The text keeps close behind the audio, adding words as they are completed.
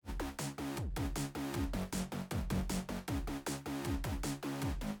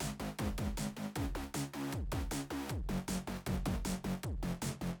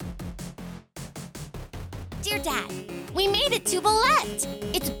Dear Dad, we made it to Bolette.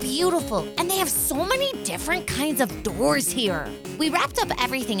 It's beautiful, and they have so many different kinds of doors here. We wrapped up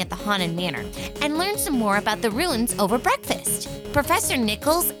everything at the Haunted Manor and learned some more about the ruins over breakfast. Professor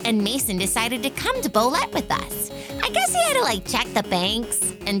Nichols and Mason decided to come to Bolette with us. I guess he had to check the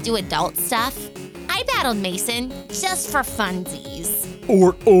banks and do adult stuff. I battled Mason just for funsies.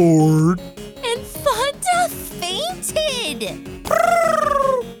 Or. And Fanta fainted.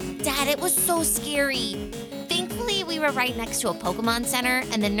 Dad, it was so scary. Thankfully, we were right next to a Pokemon Center,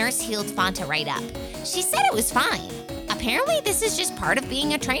 and the nurse healed Fanta right up. She said it was fine. Apparently, this is just part of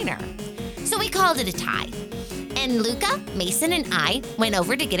being a trainer. So we called it a tie. And Luca, Mason, and I went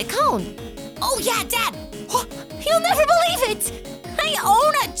over to get a cone. Oh yeah, Dad! You'll never believe it! I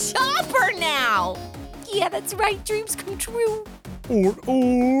own a chopper now! Yeah, that's right, dreams come true.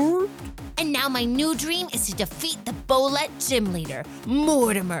 Or. And now my new dream is to defeat the Bolette gym leader,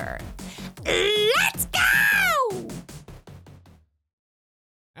 Mortimer. Let's go!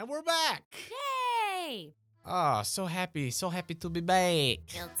 And we're back. Yay! Oh, so happy to be back.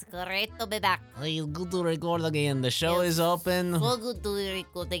 It's great to be back. It's good to record again. The show is open. So good to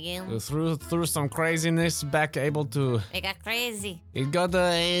record again. Through some craziness, back able to. It got crazy. It got We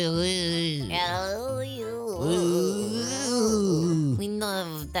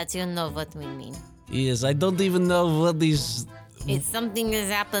know that you know what we mean. Yes, I don't even know what these. It's something is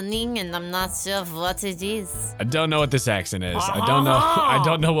happening, and I'm not sure what it is. I don't know what this accent is. I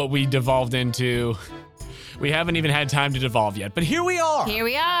don't know what we devolved into. We haven't even had time to devolve yet, but here we are. Here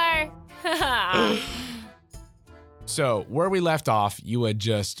we are. So, where we left off, you had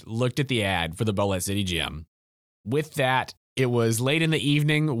just looked at the ad for the Bolette City Gym. With that, it was late in the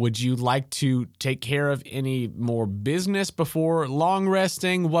evening. Would you like to take care of any more business before long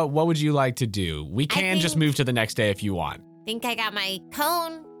resting? What would you like to do? We can just move to the next day if you want. Think I got my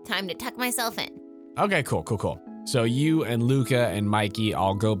cone. Time to tuck myself in. Okay, cool. So you and Luca and Mikey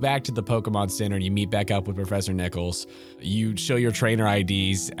all go back to the Pokemon Center and you meet back up with Professor Nichols. You show your trainer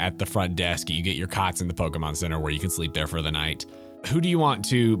IDs at the front desk. You get your cots in the Pokemon Center where you can sleep there for the night. Who do you want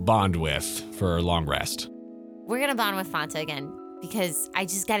to bond with for a long rest? We're gonna bond with Fanta again because I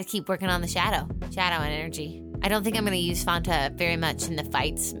just gotta keep working on the shadow energy. I don't think I'm gonna use Fanta very much in the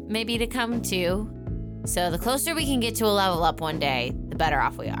fights maybe to come too. So the closer we can get to a level up one day, the better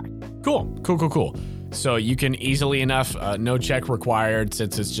off we are. Cool. So you can easily enough, no check required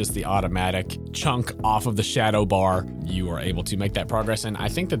since it's just the automatic chunk off of the shadow bar. You are able to make that progress, and I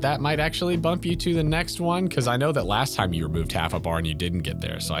think that might actually bump you to the next one because I know that last time you removed half a bar and you didn't get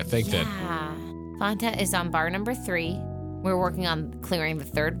there. So I think that Fanta is on bar number 3. We're working on clearing the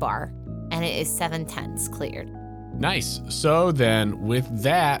 3rd bar, and it is 7/10 cleared. Nice. So then with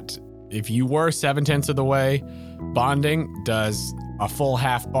that, if you were 7/10 of the way, bonding does a full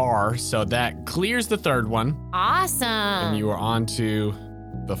half bar, so that clears the 3rd one. Awesome. And you are on to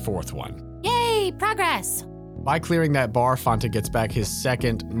the 4th one. Yay, progress. By clearing that bar, Fanta gets back his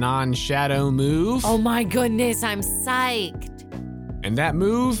 2nd non-shadow move. Oh my goodness, I'm psyched. And that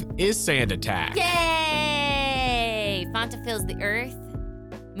move is Sand Attack. Yay! Fanta feels the earth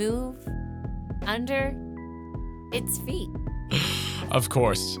move under its feet. Of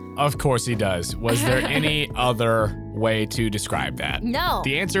course he does. Was there any other way to describe that? No.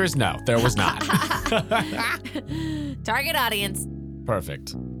 The answer is no, there was not. Target audience.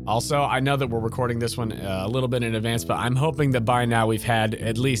 Perfect. Also, I know that we're recording this one a little bit in advance, but I'm hoping that by now we've had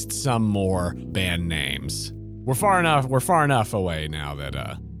at least some more band names. We're far enough away now that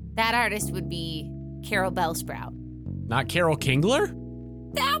That artist would be Carol Bellsprout. Not Carol Kingler?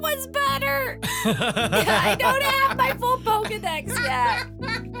 That was better. I don't have my full Pokedex yet.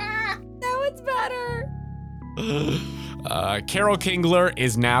 That was better. Carol Kingler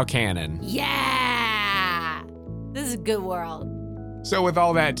is now canon. Yeah. This is a good world. So with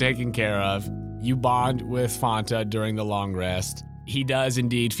all that taken care of, you bond with Fanta during the long rest. He does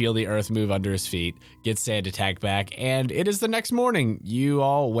indeed feel the earth move under his feet, gets Sand Attack back, and it is the next morning. You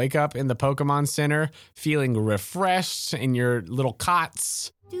all wake up in the Pokemon Center feeling refreshed in your little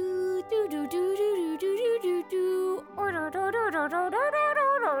cots. You know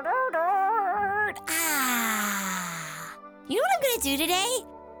what I'm gonna do today?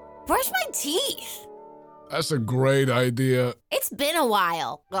 Brush my teeth. That's a great idea. It's been a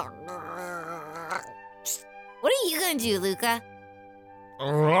while. What are you gonna do, Luca?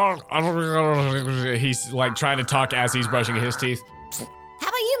 He's trying to talk as he's brushing his teeth. How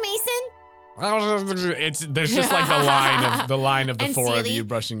about you, Mason? There's just the line of the And 4 of Seely? you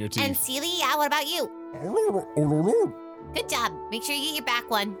brushing your teeth. And Seely, yeah, what about you? Good job. Make sure you get your back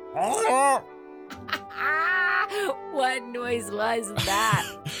one. What noise was that?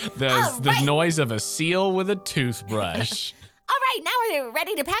 The noise of a seal with a toothbrush. All right, now we're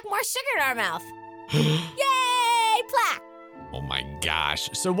ready to pack more sugar in our mouth. Yay, plaque. Oh my gosh.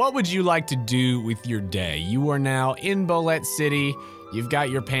 So what would you like to do with your day? You are now in Bolette City. You've got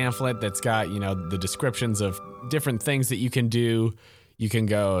your pamphlet that's got, the descriptions of different things that you can do. You can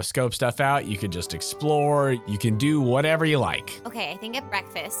go scope stuff out. You can just explore. You can do whatever you like. Okay, I think at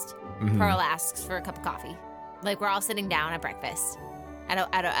breakfast, Mhm. Pearl asks for a cup of coffee. Like, we're all sitting down at breakfast.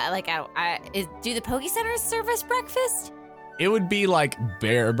 Do the Poke Centers serve us breakfast? It would be like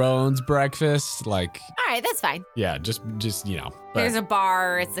bare bones breakfast. Like, All right, that's fine. yeah, just but- There's a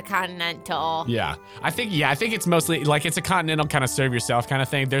bar, it's a Continental. Yeah, I think it's mostly like it's a continental kind of serve yourself kind of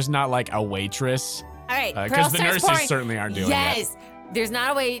thing. There's not like a waitress All right, Pearl because the starts nurses pouring. certainly aren't doing Yes, there's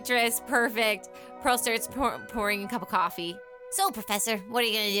not a waitress. Perfect. Pearl starts pouring a cup of coffee. So, Professor, what are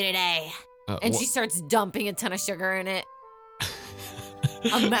you gonna do today? that. And she starts dumping a ton of sugar in it.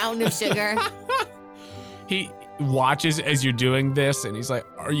 A mountain of sugar. He watches as you're doing this, and he's like,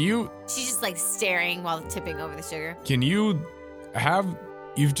 She's just like staring while tipping over the sugar. can you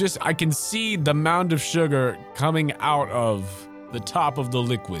I can see the mound of sugar coming out of the top of the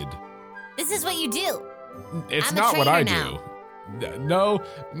liquid. This is what you do. It's I'm a not what I trainer do. No,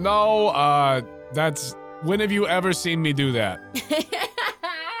 that's, when have you ever seen me do that?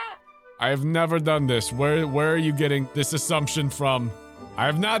 I have never done this. Where are you getting this assumption from? I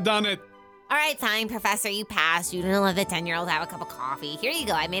have not done it. All right, fine, Professor, you passed. You didn't let the 10-year-old have a cup of coffee. Here you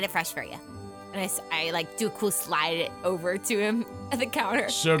go. I made it fresh for you. And I like do a cool slide it over to him at the counter.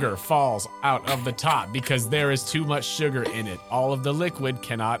 Sugar falls out of the top because there is too much sugar in it. All of the liquid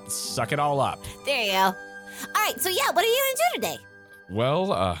cannot suck it all up. There you go. All right, so yeah, what are you gonna do today?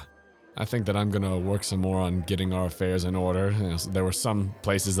 Well, I think that I'm gonna work some more on getting our affairs in order. There were some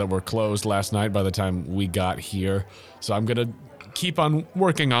places that were closed last night by the time we got here, so I'm gonna keep on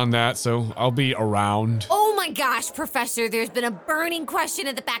working on that, so I'll be around. Oh my gosh, Professor, there's been a burning question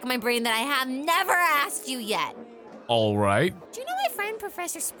at the back of my brain that I have never asked you yet. All right. Do you know my friend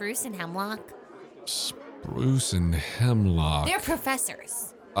Professor Spruce and Hemlock? Spruce and Hemlock. They're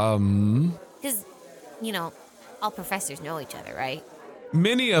professors. Because, all professors know each other, right?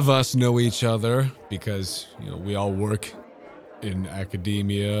 Many of us know each other because, we all work in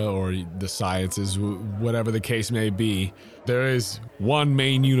academia or the sciences, whatever the case may be. There is one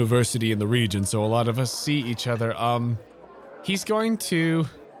main university in the region, so a lot of us see each other. He's going to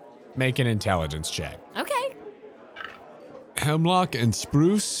make an intelligence check. Okay. Hemlock and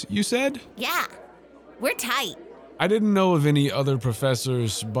Spruce, you said? Yeah. We're tight. I didn't know of any other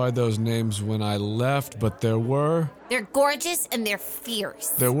professors by those names when I left, but there were They're gorgeous and they're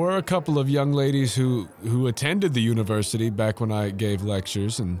fierce. a couple of young ladies who attended the university back when I gave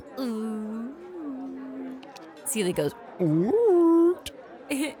lectures, and Ooh. Celie goes,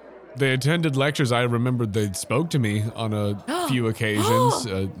 they attended lectures. I remembered they spoke to me on a few occasions.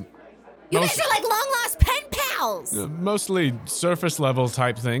 You guys are like long lost pen pals. Mostly surface level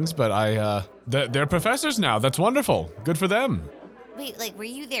type things, but they're professors now. That's wonderful. Good for them. Wait, like, were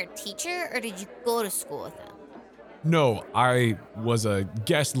you their teacher or did you go to school with them? No, I was a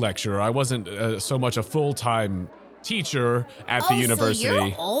guest lecturer. I wasn't so much a full-time teacher at the university. So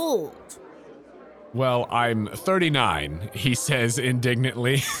you're old. Well, I'm 39, he says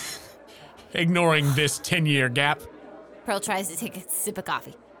indignantly, ignoring this 10-year gap. Pearl tries to take a sip of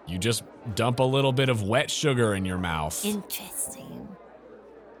coffee. You just dump a little bit of wet sugar in your mouth. Interesting.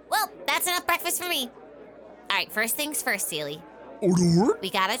 Well, that's enough breakfast for me. All right, first things first, Celie. We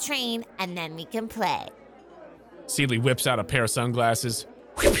gotta train, and then we can play. Celie whips out a pair of sunglasses.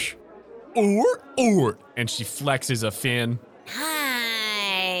 And she flexes a fin.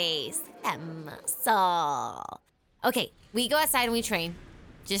 Nice. Muscle. Okay, we go outside and we train,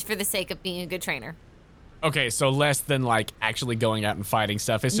 just for the sake of being a good trainer. Okay, so less than like actually going out and fighting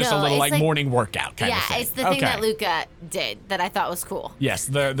stuff. It's just No, a little it's like morning workout kind of thing. Yeah, it's the thing that Luca did that I thought was cool. Yes,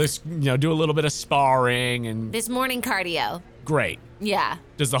 this do a little bit of sparring and This morning cardio. great. Yeah.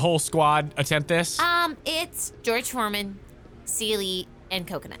 Does the whole squad attempt this? It's George Foreman, Celie, and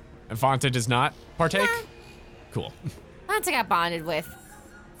Coconut. And Fanta does not partake? Yeah. Cool. Fonta got bonded with.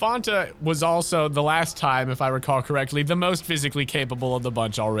 Fanta was also, the last time, if I recall correctly, the most physically capable of the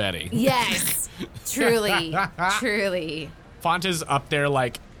bunch already. Yes. Truly. Truly. Fanta's up there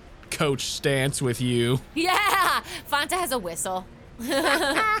like coach stance with you. Yeah. Fonta has a whistle.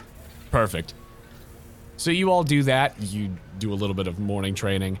 Perfect. So you all do that. You do a little bit of morning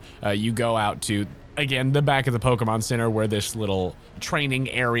training. You go out to, again, the back of the Pokemon Center where this little training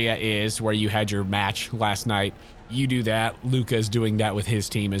area is, where you had your match last night. You do that. Luca's doing that with his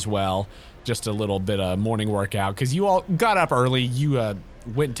team as well. just a little bit of morning workout because you all got up early. You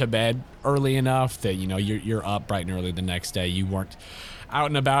went to bed early enough that, you're up bright and early the next day. You weren't out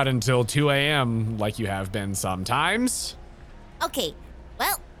and about until 2 a.m. like you have been sometimes. Okay,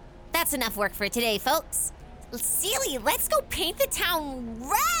 well, that's enough work for today, folks. Seely, let's go paint the town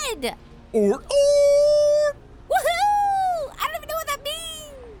red! Or Woohoo! I don't even know what that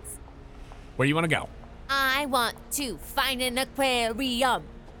means! where you want to go? I want to find an aquarium.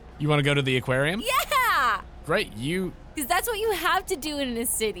 You want to go to the aquarium? Yeah! Great. You Because that's what you have to do in a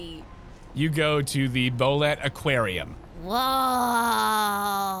city. go to the Bolette Aquarium. Whoa!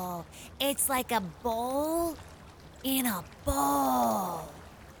 It's like a bowl in a bowl.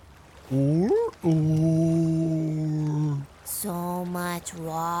 So much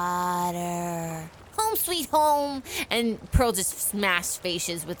water. Home sweet home. And Pearl just smashed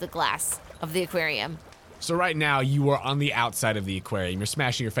faces with the glass of the aquarium. So right now you are on the outside of the aquarium. You're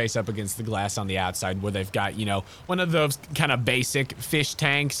smashing your face up against the glass on the outside where they've got, one of those kind of basic fish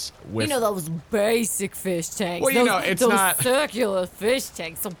tanks with Those basic fish tanks. Well, it's not circular fish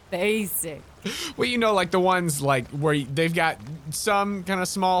tanks, so basic. Well, like the ones like where they've got some kind of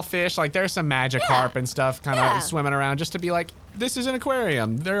small fish, like there's some Magikarp and stuff kind of swimming around just to be like, this is an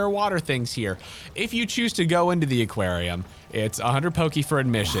aquarium. There are water things here. If you choose to go into the aquarium, it's 100 Poke for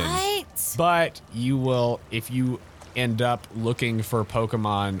admission. What? But you will, if you end up looking for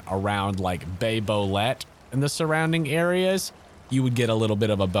Pokemon around like Bay Bolette and the surrounding areas, you would get a little bit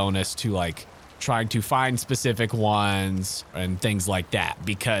of a bonus to like trying to find specific ones and things like that,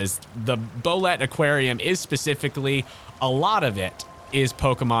 because the Bolette Aquarium is specifically, a lot of it is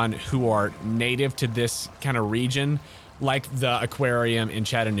Pokemon who are native to this kind of region. Like the aquarium in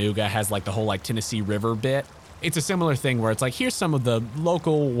Chattanooga has like the whole like Tennessee River bit. It's a similar thing where it's like, here's some of the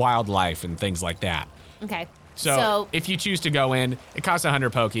local wildlife and things like that. Okay. So if you choose to go in, it costs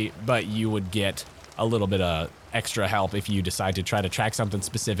 100 Poke, but you would get a little bit of extra help if you decide to try to track something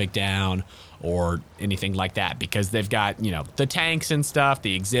specific down or anything like that, because they've got, the tanks and stuff,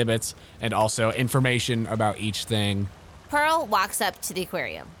 the exhibits, and also information about each thing. Pearl walks up to the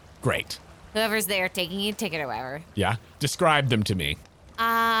aquarium. Great. Whoever's there taking you a ticket or whatever. Yeah. Describe them to me.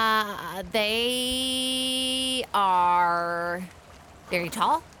 They are very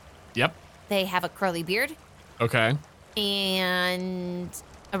tall. Yep. They have a curly beard Okay. and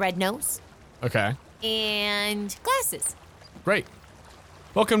a red nose Okay. and glasses. Great.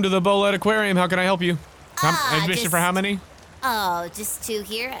 Welcome to the Bolette Aquarium. How can I help you? Admission for how many? Oh, just 2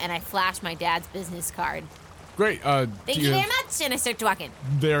 here, and I flash my dad's business card. Great. Thank you very much, and I start to walk in.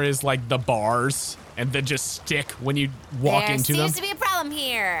 There is like the bars and then just stick when you walk into them. There seems to be a problem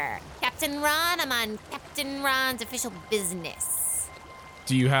here. Captain Ron, I'm on Captain Ron's official business.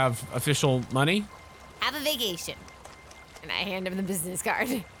 Do you have official money? Have a vacation. And I hand him the business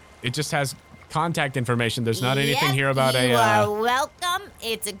card. It just has contact information. There's not anything here about you are welcome.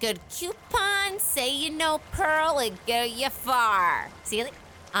 It's a good coupon. Say you know Pearl and go you far. See you later.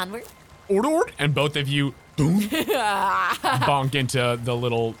 Onward. Order, and both of you bonk into the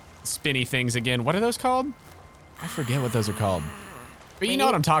little spinny things again. What are those called? I forget what those are called. But you know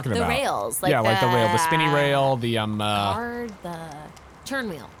what I'm talking about. The rails. Like the rail, the spinny rail, the card, the turn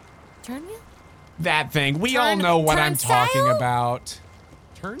wheel. Turn wheel? That thing. We all know what I'm turnstile? talking about.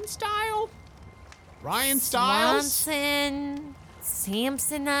 Turnstile? Ryan Stiles? Swanson,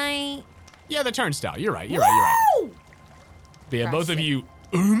 Samsonite. Yeah, the turnstile. You're right. You're right. But yeah, both of you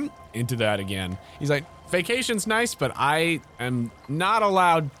into that again. He's like, vacation's nice, but I am not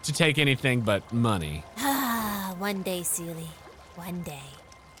allowed to take anything but money. One day, Seely. One day.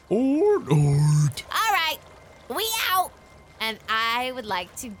 Ord. All right, we out. And I would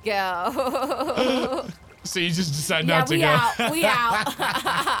like to go. So you just decide not to go. We out.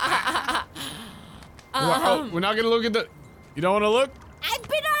 We're not gonna look at the. You don't want to look? I've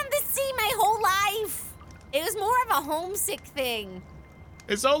been on the sea my whole life. It was more of a homesick thing.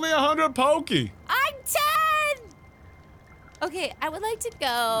 It's only 100 Pokey. I'm 10. Okay, I would like to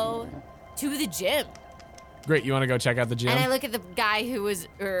go to the gym. Great, you want to go check out the gym? And I look at the guy who was,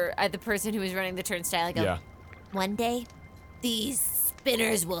 or at the person who was running the turnstile. I go, Yeah. One day, these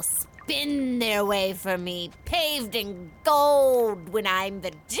spinners will spin their way for me, paved in gold, when I'm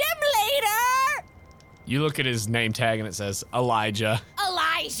the gym leader. You look at his name tag and it says Elijah.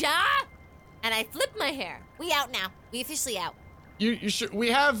 Elijah! And I flip my hair. We out now. We officially out. You sure? We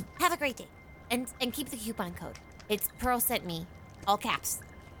have. Have a great day. And keep the coupon code. It's Pearl sent me. All caps.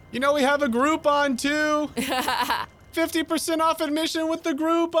 We have a Groupon too. 50% off admission with the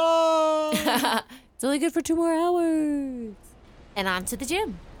Groupon. It's only good for 2 more hours. And on to the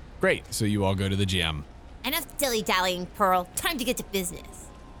gym. Great. So you all go to the gym. Enough dilly-dallying, Pearl. Time to get to business.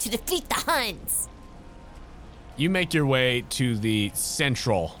 to defeat the Huns. You make your way to the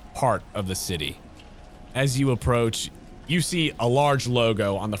central part of the city. As you approach, you see a large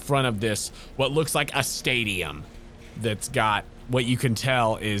logo on the front of this, what looks like a stadium that's got what you can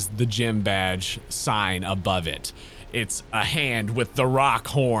tell is the gym badge sign above it. It's a hand with the rock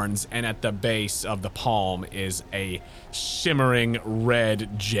horns, and at the base of the palm is a shimmering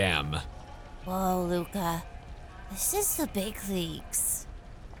red gem. Whoa, Luca. This is the big leagues.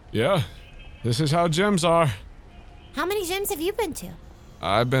 Yeah, this is how gyms are. How many gyms have you been to?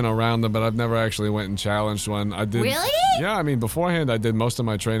 I've been around them, but I've never actually went and challenged one. I did. Really? Yeah, I mean, beforehand, I did most of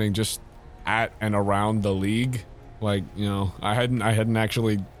my training just at and around the league. Like, you know, I hadn't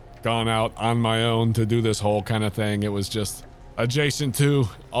actually gone out on my own to do this whole kind of thing. It was just adjacent to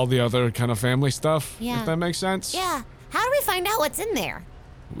all the other kind of family stuff. Yeah. If that makes sense. Yeah. How do we find out what's in there?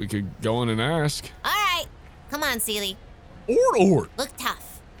 We could go in and ask. All right. Come on, Seely. Or. Look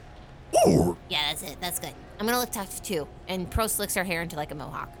tough. Or. Yeah, that's it. That's good. I'm gonna look tough too. And Pro slicks her hair into like a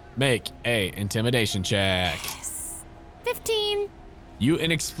mohawk. Make a intimidation check. 15. You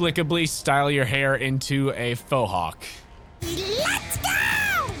inexplicably style your hair into a faux hawk, Let's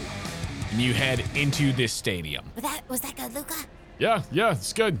go! and you head into this stadium. Was that good, Luca? Yeah,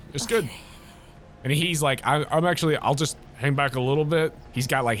 it's good. It's good. And he's like, I'll just hang back a little bit. He's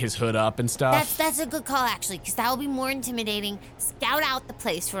got like his hood up and stuff. That's a good call, actually, because that will be more intimidating. Scout out the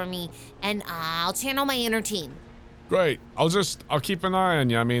place for me, and I'll channel my inner team. Great. I'll keep an eye on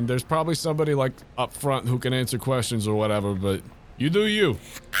you. I mean, there's probably somebody like up front who can answer questions or whatever, but you do you.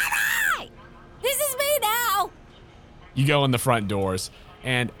 Alright! This is me now! You go in the front doors,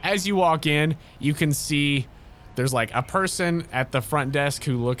 and as you walk in, you can see there's like a person at the front desk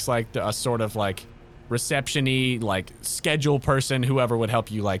who looks like a sort of like reception-y, like schedule person, whoever would help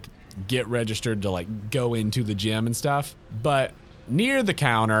you like get registered to like go into the gym and stuff. But near the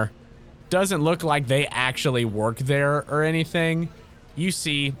counter, doesn't look like they actually work there or anything. You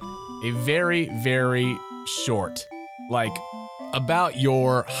see a very, very short, like about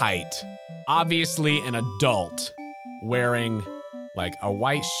your height, obviously an adult, wearing like a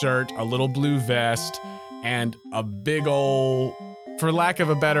white shirt, a little blue vest, and a big ol', for lack of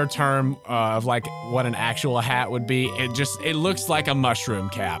a better term, of like what an actual hat would be. It looks like a mushroom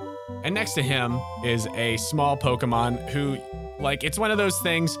cap. And next to him is a small Pokemon who, like, it's one of those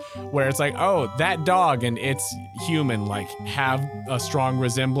things where it's like, oh, that dog and its human, like, have a strong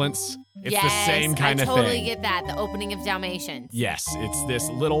resemblance. It's the same kind of thing. I totally get that, the opening of Dalmatians. Yes, it's this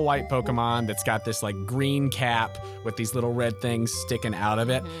little white Pokemon that's got this like green cap with these little red things sticking out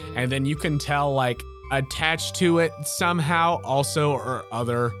of it. Mm-hmm. And then you can tell like attached to it somehow also are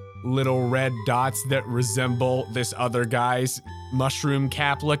other little red dots that resemble this other guy's mushroom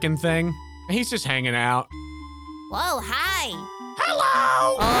cap looking thing. And he's just hanging out. Whoa, hi!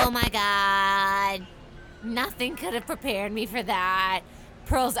 Hello! Oh my god. Nothing could have prepared me for that.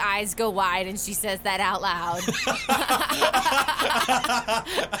 Pearl's eyes go wide and she says that out loud.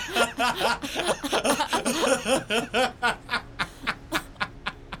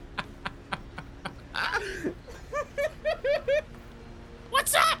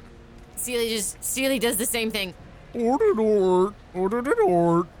 What's up? Seely does the same thing. Order.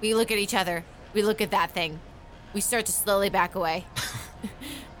 We look at each other. We look at that thing. We start to slowly back away.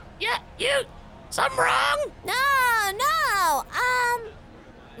 Yeah, something wrong? No.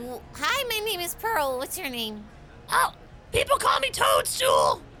 Hi, my name is Pearl. What's your name? Oh, people call me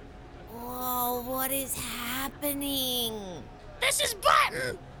Toadstool. Whoa, what is happening? This is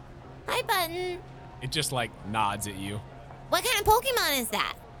Button. Hi, Button. It just like nods at you. What kind of Pokemon is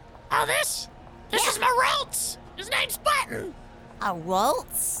that? Oh, this is my Ralts. His name's Button. A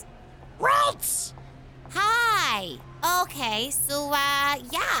Ralts? Ralts. Hi. Okay, so,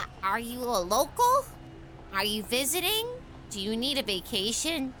 yeah. Are you a local? Are you visiting? Do you need a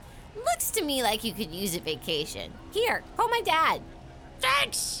vacation? Looks to me like you could use a vacation. Here, call my dad.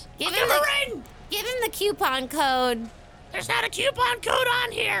 Thanks. Give him the coupon code. There's not a coupon code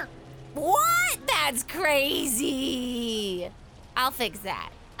on here. What? That's crazy. I'll fix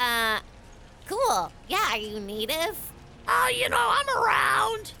that. Cool. Yeah, are you native? I'm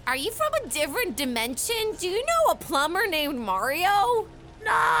around. Are you from a different dimension? Do you know a plumber named Mario?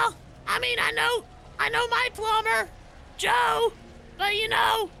 No, I mean, I know my plumber, Joe, but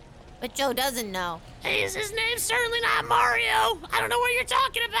But Joe doesn't know. his name's certainly not Mario. I don't know what you're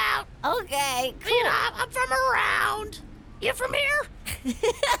talking about. Okay, But, cool. I'm from around. You from here?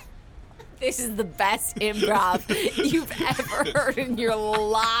 This is the best improv you've ever heard in your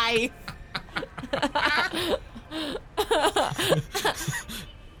life.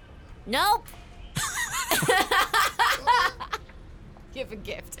 Nope. Give a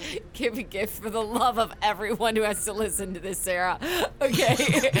gift. Give a gift for the love of everyone who has to listen to this, Sarah.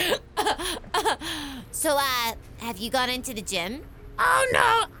 Okay. So, have you gone into the gym? Oh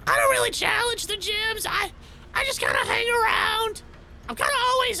no, I don't really challenge the gyms. I just kind of hang around. I'm kind of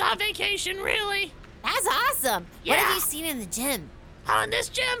always on vacation, really. That's awesome. What Yeah. have you seen in the gym? Oh, in this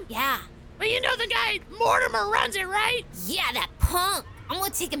gym? Yeah. Well, you know the guy Mortimer runs it, right? Yeah, that punk. I'm gonna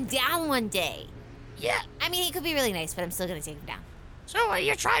take him down one day. Yeah. I mean, he could be really nice, but I'm still gonna take him down. So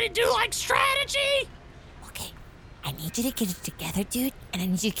you're trying to do like strategy? Okay, I need you to get it together, dude, and I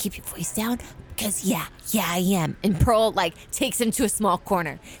need you to keep your voice down, because yeah, I am. And Pearl, takes him to a small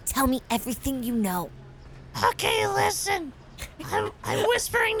corner. Tell me everything you know. Okay, listen. I'm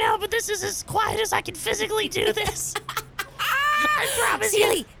whispering now, but this is as quiet as I can physically do this. I promise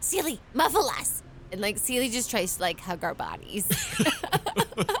you. Seely, muffle us. And, Seely just tries to, hug our bodies.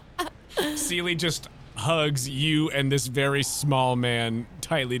 Seely just hugs you and this very small man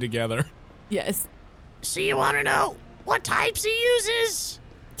tightly together. Yes. So you want to know what types he uses?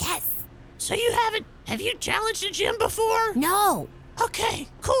 Yes. So have you challenged a gym before? No. Okay,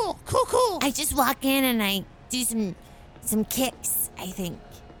 cool. I just walk in and I do some kicks, I think.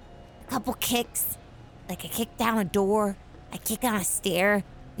 A couple kicks. I kick down a door. I kick on a stair.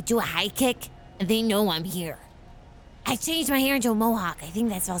 I do a high kick. And they know I'm here. I changed my hair into a mohawk. I think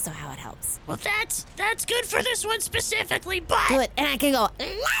that's also how it helps. Well, that's good for this one specifically, but... Do it. And I can go,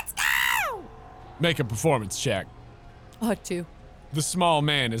 let's go! Make a performance check. Oh, 2. The small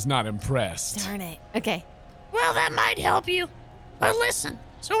man is not impressed. Darn it. Okay. Well, that might help you. But listen,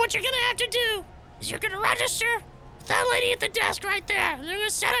 so what you're gonna have to do is you're gonna register with that lady at the desk right there. They're gonna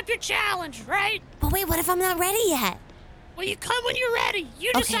set up your challenge, right? But wait, what if I'm not ready yet? Well, you come when you're ready.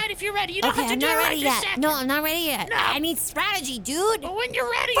 You Okay. decide if you're ready. You don't Okay, have to I'm do not it right ready this yet. second. No, I'm not ready yet. No. I need strategy, dude. But when you're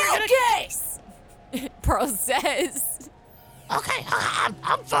ready, you're gonna... Focus! Pearl says. Okay,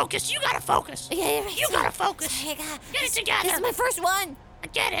 I'm focused. You gotta focus. Yeah, You gotta focus. Okay, Get it together. This is my first one. I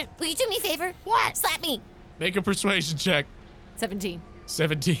get it. Will you do me a favor? What? Slap me. Make a persuasion check. 17.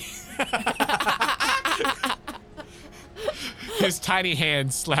 17. His tiny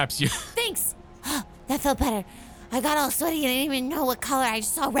hand slaps you. Thanks. That felt better. I got all sweaty and I didn't even know what color. I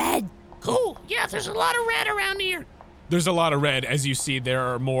just saw red. Cool. Yeah, there's a lot of red around here. There's a lot of red. As you see, there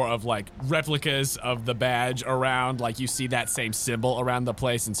are more of replicas of the badge around. You see that same symbol around the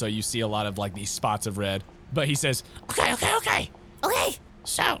place, and so you see a lot of these spots of red. But he says, Okay. Okay.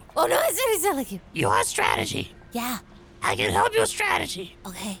 So, Oh, no, it's not like you. you want strategy. Yeah. I can help you with strategy.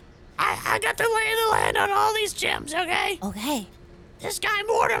 Okay. I got the lay of the land on all these gyms, okay? Okay. This guy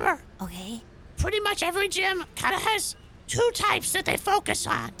Mortimer, Okay. pretty much every gym kind of has 2 types that they focus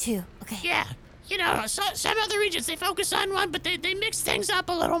on. 2. Okay. Yeah, you know, some other regions they focus on one, but they mix things up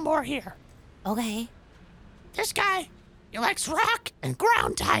a little more here. Okay. This guy, he likes rock and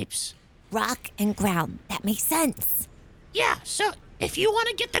ground types. Rock and ground. That makes sense. Yeah, so if you want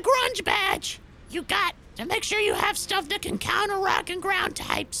to get the grunge badge, you got to make sure you have stuff that can counter rock and ground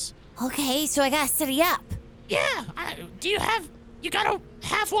types. Okay, so I gotta steady up. Yeah, you got a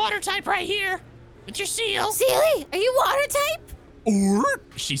half water type right here with your seal. Seely, are you water type? or,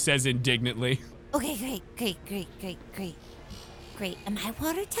 she says indignantly. Okay, great. Am I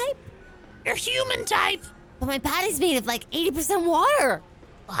water type? You're human type. But my body's made of 80% water.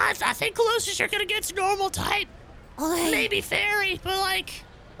 I think closest you're gonna get's normal type. Okay. Maybe fairy, but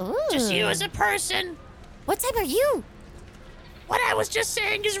Ooh. just you as a person. What type are you? What I was just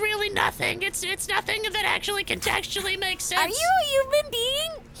saying is really nothing. It's nothing that actually contextually makes sense. Are you a human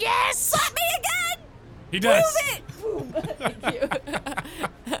being? Yes! Slap me again! He does.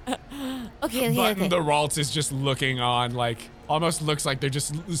 Okay. Button the Ralts is just looking on, almost looks like they're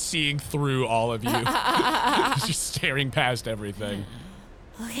just seeing through all of you. Just staring past everything.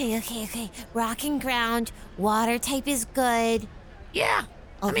 Okay. Rock and ground. Water type is good. Yeah.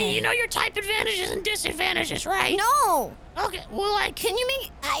 I mean, Okay. you know your type advantages and disadvantages, right? No! Okay, well, Can you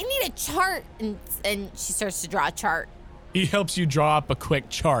make... I need a chart. And she starts to draw a chart. He helps you draw up a quick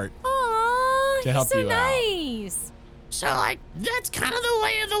chart. Aww, To help he's so you out. nice. so, that's kind of the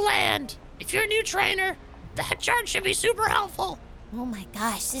lay of the land. If you're a new trainer, that chart should be super helpful. Oh my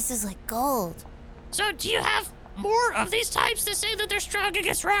gosh, this is like gold. So, do you have more of these types that say that they're strong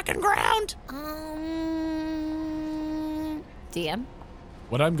against rock and ground? DM.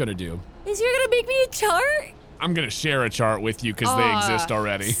 What I'm gonna do, Is you're gonna make me a chart? I'm gonna share a chart with you because they exist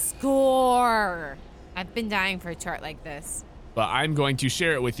already. Score. I've been dying for a chart like this. But I'm going to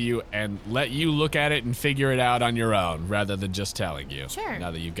share it with you and let you look at it and figure it out on your own rather than just telling you. Sure.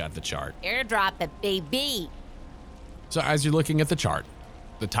 Now that you've got the chart. Airdrop it, baby. So as you're looking at the chart,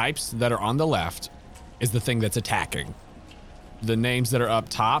 the types that are on the left is the thing that's attacking. the names that are up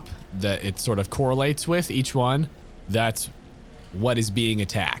top that it sort of correlates with each one, that's what is being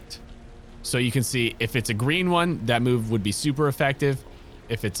attacked. So you can see if it's a green one, that move would be super effective.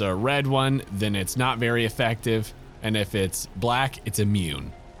 If it's a red one, then it's not very effective. And if it's black, it's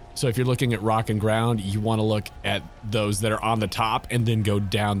immune. So if you're looking at rock and ground, you want to look at those that are on the top and then go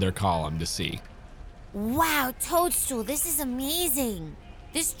down their column to see. Wow, Toadstool, this is amazing.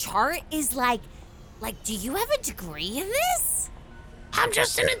 This chart is like, do you have a degree in this? I'm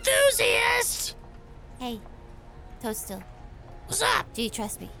just an enthusiast. Hey, Toadstool, What's up? do you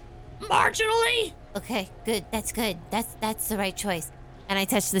trust me? Marginally? Okay, good. That's good. That's the right choice. And I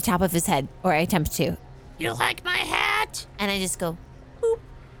touch the top of his head, or I attempt to, You like my hat? and I just go.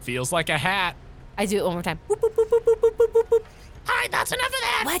 Feels like a hat. I do it one more time. Boop, boop, boop, boop, boop, boop, boop, boop, boop. All right, that's enough of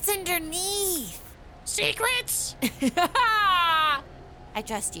that. What's underneath? Secrets? I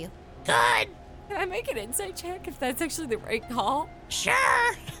trust you. Good. Can I make an insight check if that's actually the right call? Sure.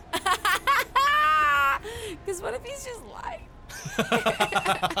 Because what if he's just lying?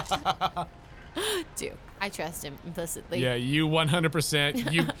 Do. I trust him implicitly. Yeah, you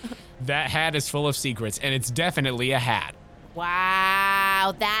 100%. You that hat is full of secrets, and it's definitely a hat.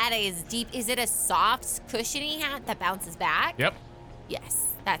 Wow, that is deep. Is it a soft, cushiony hat that bounces back? Yep.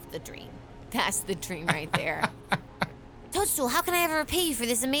 Yes, that's the dream. That's the dream right there. Toadstool, how can I ever repay you for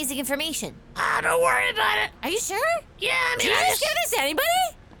this amazing information? Don't worry about it. Are you sure? Yeah, I mean, Did you I just give this to anybody?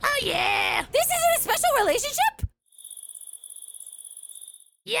 Oh, yeah. This isn't a special relationship?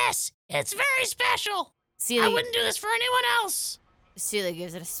 Yes, it's very special. I Celia, wouldn't do this for anyone else. Celia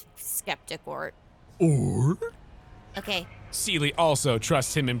gives it a skeptic wart. Or Okay, Seely also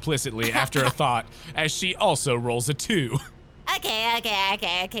trusts him implicitly after a thought, as she also rolls a 2.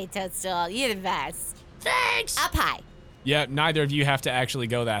 okay, Toadstool, you're the best. Thanks. Up high, Yeah, neither of you have to actually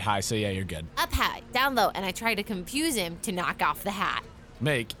go that high, so yeah, you're good. up high, down low, and I try to confuse him to knock off the hat.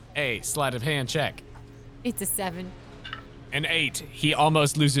 Make a sleight of hand check. It's a 7. An 8. He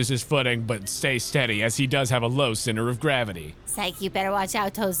almost loses his footing, but stays steady, as he does have a low center of gravity. Psych, you better watch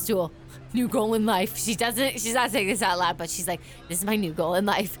out, Toadstool. New goal in life. She's not saying this out loud, but she's like, this is my new goal in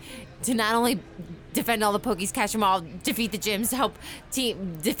life. To not only defend all the Pokies, catch them all, defeat the gyms, help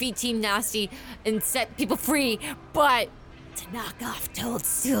defeat Team Nasty, and set people free, but to knock off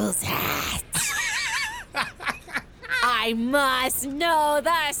Toadstool's hat. I must know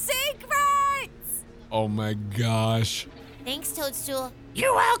the secrets! Oh my gosh. Thanks, Toadstool.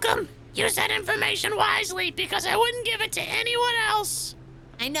 You're welcome. Use that information wisely because I wouldn't give it to anyone else.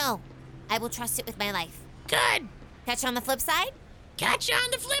 I know. I will trust it with my life. Good. Catch you on the flip side? Catch you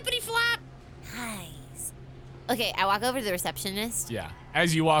on the flippity flap. Nice. Okay, I walk over to the receptionist. Yeah.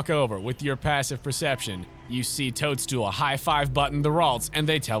 As you walk over with your passive perception, you see Toadstool high five button the Ralts, and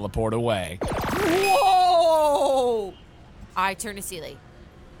they teleport away. Whoa! I turn to Celie.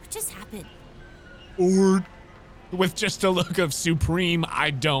 What just happened? Or with just a look of supreme,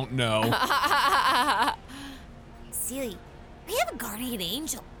 I don't know. Celie, we have a guardian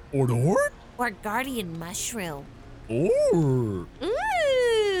angel. Or? Or a guardian mushroom. Or? Ooh,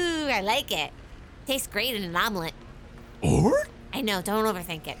 I like it. Tastes great in an omelet. Or? I know, don't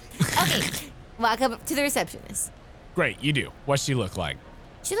overthink it. Okay, walk up to the receptionist. Great, you do. What's she look like?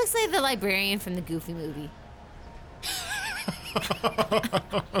 She looks like the librarian from the Goofy movie.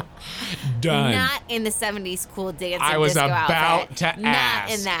 Done. Not in the 70s cool dancing I was disco about outfit. to Not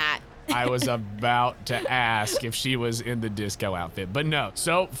ask. in that. I was about to ask if she was in the disco outfit, but no.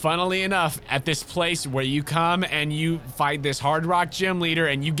 So, funnily enough, at this place where you come and you fight this Hard Rock gym leader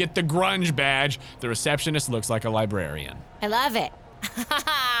and you get the grunge badge, the receptionist looks like a librarian. I love it.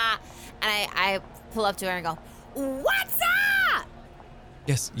 And I pull up to her and go, "What's up?"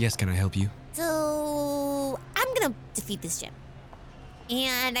 Yes, can I help you? So I'm gonna defeat this gym.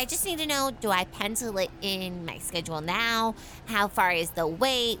 And I just need to know, do I pencil it in my schedule now? How far is the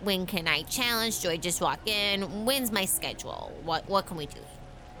wait? When can I challenge? Do I just walk in? When's my schedule? What can we do?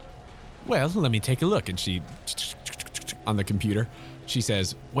 Well, let me take a look. And she, on the computer, she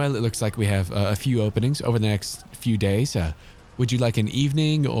says, well, it looks like we have a few openings over the next few days. Would you like an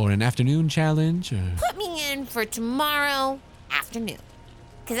evening or an afternoon challenge? Put me in for tomorrow afternoon.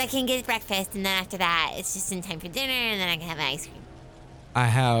 Because I can get breakfast, and then after that, it's just in time for dinner, and then I can have ice cream. I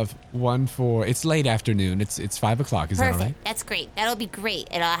have one for, it's late afternoon. It's 5 o'clock. Is that all right? Perfect. That's great. That'll be great.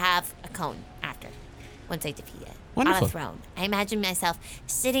 And I'll have a cone after, once I defeat it. On Wonderful. a throne. I imagine myself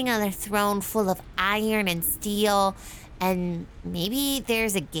sitting on a throne full of iron and steel, and maybe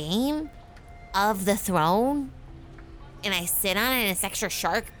there's a game of the throne, and I sit on it, and it's extra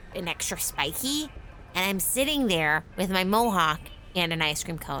sharp and extra spiky, and I'm sitting there with my mohawk and an ice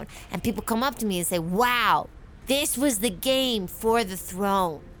cream cone, and people come up to me and say, "Wow, This was the game for the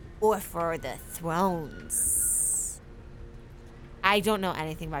throne, or for the thrones. I don't know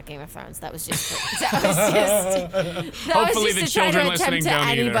anything about Game of Thrones. That was just Hopefully the children listening don't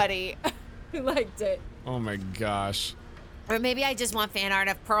either. Anybody who liked it. Oh my gosh. Or maybe I just want fan art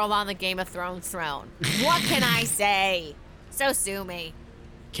of Pearl on the Game of Thrones throne. What can I say? So sue me.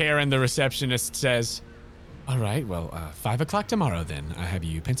 Karen, the receptionist, says, all right, well, 5 o'clock tomorrow then. I have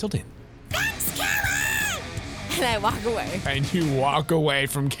you penciled in. Thanks, Karen! And I walk away. And you walk away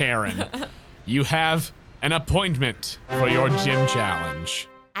from Karen. You have an appointment for your gym challenge.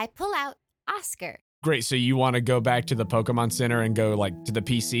 I pull out Oscar. Great, so you want to go back to the Pokemon Center and go, like, to the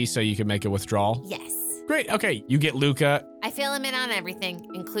PC so you can make a withdrawal? Yes. Great, okay. You get Luca. I fill him in on everything,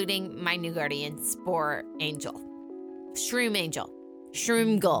 including my new guardian, Spore Angel. Shroom Angel.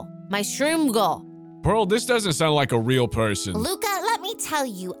 Shroomgle. My Shroomgle. Pearl, this doesn't sound like a real person. Luca, let me tell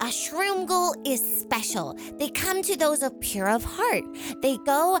you, a Shroomgle is special. They come to those of pure of heart. They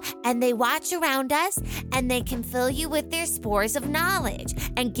go and they watch around us, and they can fill you with their spores of knowledge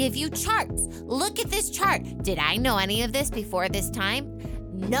and give you charts. Look at this chart. Did I know any of this before this time?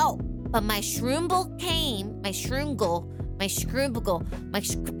 No. But my Shroomgle came, my Shroomgle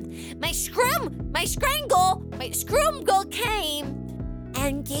came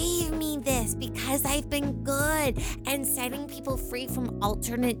and gave me this because I've been good and setting people free from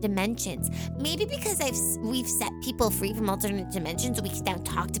alternate dimensions. Maybe because we've set people free from alternate dimensions, we can now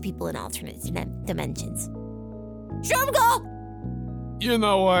talk to people in alternate dimensions. Shroomgle! You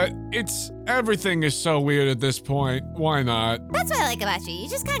know what? Everything is so weird at this point. Why not? That's what I like about you. You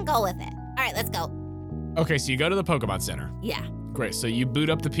just can't go with it. All right, let's go. Okay, so you go to the Pokemon Center. Yeah. Great, so you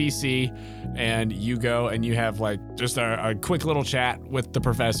boot up the PC and you go and you have like just a quick little chat with the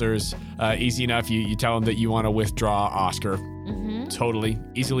professors. Easy enough. You tell them that you want to withdraw Oscar. Mm-hmm. Totally,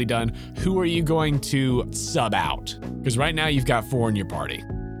 easily done. Who are you going to sub out? Because right now you've got 4 in your party.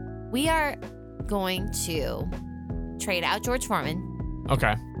 We are going to trade out George Foreman.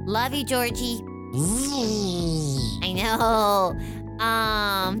 Okay. Love you, Georgie. I know.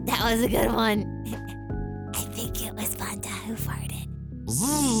 That was a good one. I think it was Fanta who farted.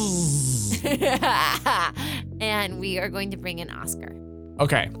 And we are going to bring in Oscar.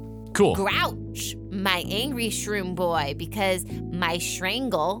 Okay, cool. Grouch, my angry shroom boy, because my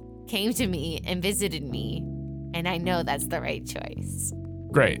Shrangle came to me and visited me, and I know that's the right choice.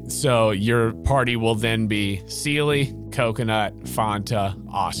 Great. So your party will then be Sealy, Coconut, Fanta,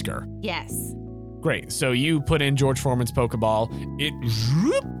 Oscar. Yes. Great. So you put in George Foreman's Pokeball. It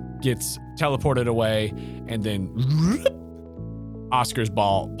gets teleported away, and then Oscar's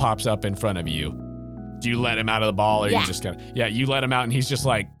ball pops up in front of you. Do you let him out of the ball, or you just gonna? Yeah, you let him out, and he's just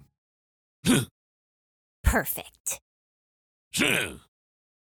like, perfect. Let's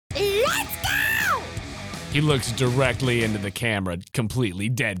go! He looks directly into the camera, completely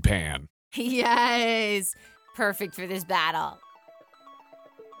deadpan. Yes. Perfect for this battle.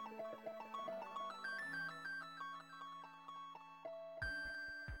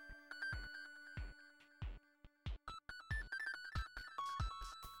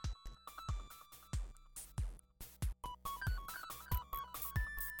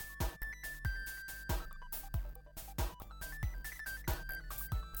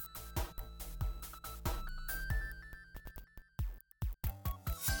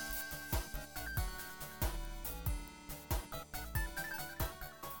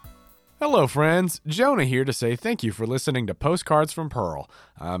 Hello, friends. Jonah here to say thank you for listening to Postcards from Pearl.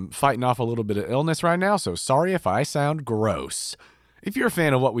 I'm fighting off a little bit of illness right now, so sorry if I sound gross. If you're a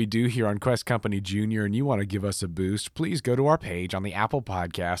fan of what we do here on Quest Company Jr. and you want to give us a boost, please go to our page on the Apple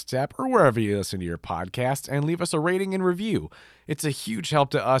Podcasts app or wherever you listen to your podcasts and leave us a rating and review. It's a huge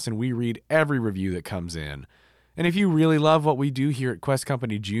help to us, and we read every review that comes in. And if you really love what we do here at Quest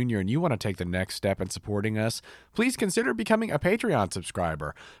Company Jr. and you want to take the next step in supporting us, please consider becoming a Patreon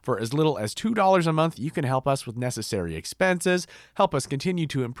subscriber. For as little as $2 a month, you can help us with necessary expenses, help us continue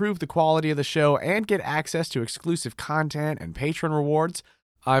to improve the quality of the show, and get access to exclusive content and patron rewards.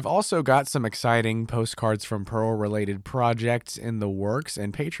 I've also got some exciting Postcards from Pearl related projects in the works,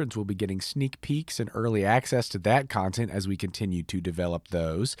 and patrons will be getting sneak peeks and early access to that content as we continue to develop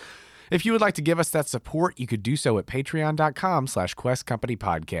those. If you would like to give us that support, you could do so at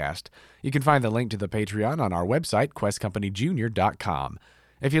patreon.com/questcompanypodcast. You can find the link to the Patreon on our website, questcompanyjr.com.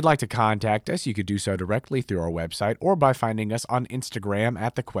 If you'd like to contact us, you could do so directly through our website or by finding us on Instagram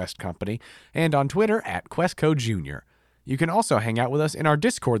at The Quest Company and on Twitter at QuestCo Jr. You can also hang out with us in our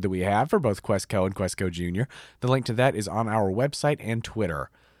Discord that we have for both QuestCo and QuestCo Jr. The link to that is on our website and Twitter.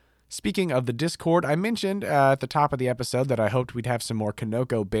 Speaking of the Discord, I mentioned at the top of the episode that I hoped we'd have some more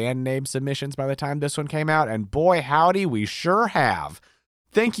Kanoko band name submissions by the time this one came out, and boy howdy, we sure have.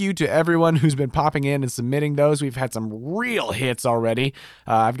 Thank you to everyone who's been popping in and submitting those. We've had some real hits already.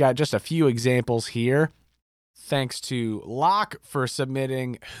 I've got just a few examples here. Thanks to Locke for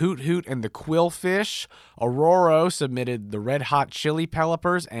submitting Hoot Hoot and the Quillfish. Aurora submitted the Red Hot Chili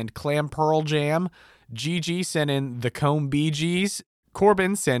Peppers and Clam Pearl Jam. Gigi sent in the Comb Bee Gees.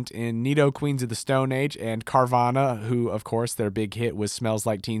 Corbin sent in Nido Queens of the Stone Age, and Carvana, who, of course, their big hit was Smells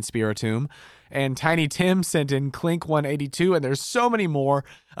Like Teen Spiritomb. And Tiny Tim sent in Clink 182, and there's so many more.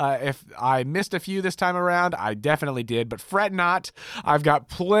 If I missed a few this time around, I definitely did, but fret not. I've got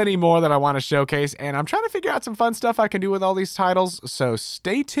plenty more that I want to showcase, and I'm trying to figure out some fun stuff I can do with all these titles, so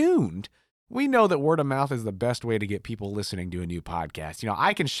stay tuned. We know that word of mouth is the best way to get people listening to a new podcast. You know,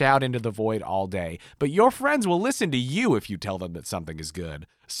 I can shout into the void all day, but your friends will listen to you if you tell them that something is good.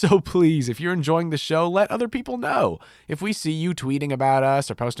 So please, if you're enjoying the show, let other people know. If we see you tweeting about us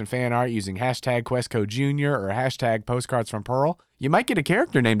or posting fan art using hashtag QuestCoJr or hashtag Postcards from Pearl, you might get a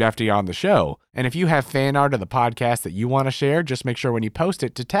character named after you on the show. And if you have fan art of the podcast that you want to share, just make sure when you post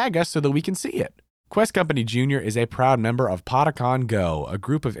it to tag us so that we can see it. Quest Company Jr. is a proud member of Podicon Go, a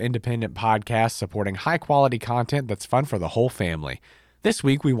group of independent podcasts supporting high-quality content that's fun for the whole family. This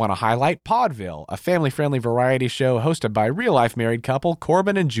week, we want to highlight Podville, a family-friendly variety show hosted by real-life married couple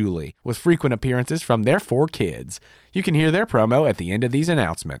Corbin and Julie, with frequent appearances from their 4 kids. You can hear their promo at the end of these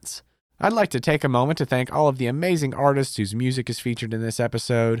announcements. I'd like to take a moment to thank all of the amazing artists whose music is featured in this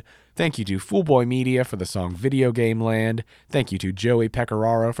episode. Thank you to Foolboy Media for the song Video Game Land. Thank you to Joey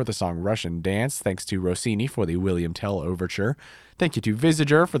Pecoraro for the song Russian Dance. Thanks to Rossini for the William Tell Overture. Thank you to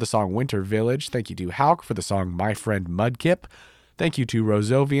Visager for the song Winter Village. Thank you to Hauk for the song My Friend Mudkip. Thank you to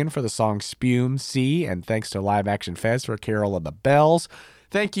Rosovian for the song Spume Sea. And thanks to Live Action Fez for Carol of the Bells.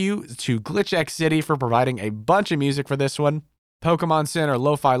 Thank you to GlitchX City for providing a bunch of music for this one. Pokemon Center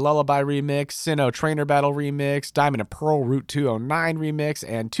Lo-Fi Lullaby Remix, Sinnoh Trainer Battle Remix, Diamond and Pearl Route 209 Remix,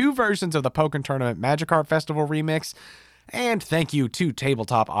 and 2 versions of the Pokken Tournament Magikarp Festival Remix. And thank you to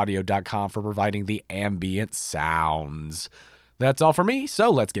TabletopAudio.com for providing the ambient sounds. That's all for me,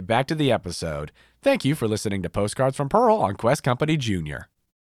 so let's get back to the episode. Thank you for listening to Postcards from Pearl on Quest Company Jr.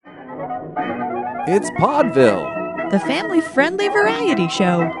 It's Podville, the family-friendly variety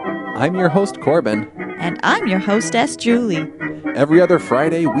show. I'm your host, Corbin. And I'm your hostess, Julie. Every other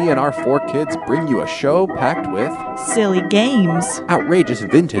Friday, we and our 4 kids bring you a show packed with silly games, outrageous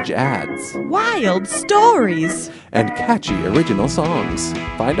vintage ads, wild stories, and catchy original songs.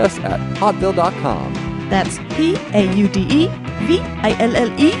 Find us at podville.com. That's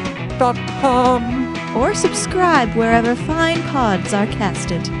PAUDEVILLE.com. Or subscribe wherever fine pods are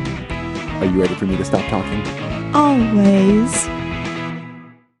casted. Are you ready for me to stop talking? Always.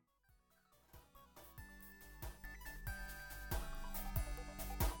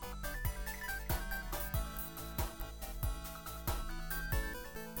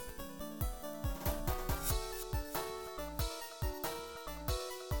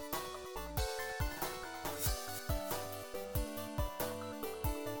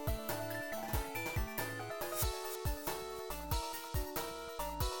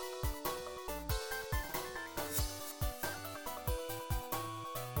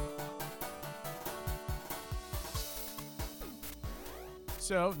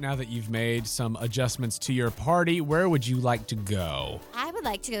 So, now that you've made some adjustments to your party, where would you like to go? I would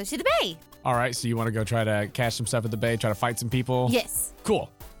like to go to the bay. All right, so you want to go try to catch some stuff at the bay, try to fight some people? Yes.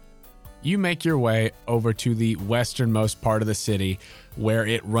 Cool. You make your way over to the westernmost part of the city where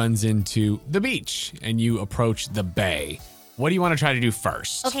it runs into the beach, and you approach the bay. What do you want to try to do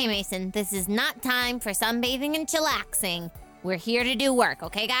first? Okay, Mason, this is not time for sunbathing and chillaxing. We're here to do work,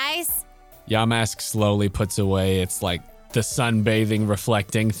 okay, guys? Yamask slowly puts away its, the sunbathing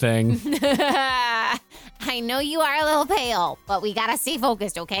reflecting thing. I know you are a little pale, but we gotta stay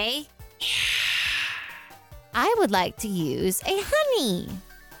focused, okay? I would like to use a honey.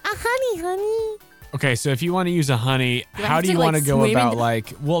 A honey. Okay, so if you want to use a honey, I how have do to, you want to go swim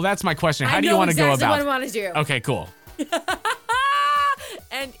about, in well, that's my question. How I do you know want to go exactly about? what I want to do. Okay, cool.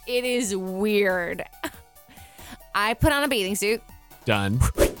 And it is weird. I put on a bathing suit, Done.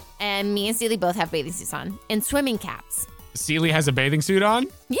 and me and Seely both have bathing suits on, and swimming caps. Seely has a bathing suit on?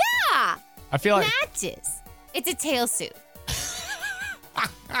 Yeah, I feel like... matches. It's a tail suit.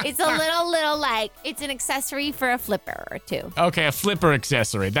 It's a little it's an accessory for a flipper or two. Okay, a flipper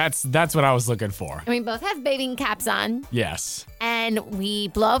accessory. That's what I was looking for. And we both have bathing caps on, Yes. and we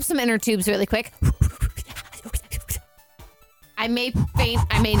blow up some inner tubes really quick. I may faint,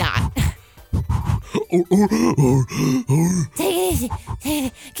 I may not. Take it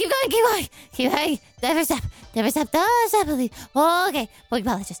Keep going. Never stop. Don't stop, please. Okay,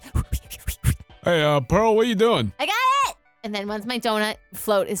 Pokeball, just. Hey, Pearl, what are you doing? I got it! And then once my donut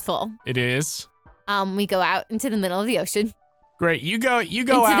float is full, It is. we go out into the middle of the ocean. Great. You go Into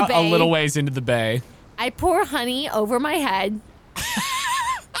the out a bay. little ways into the bay. I pour honey over my head.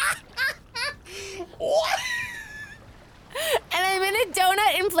 And I'm in a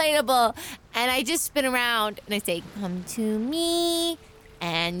donut inflatable. And I just spin around and I say, come to me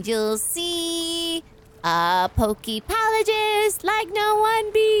and you'll see a Pokepologist like no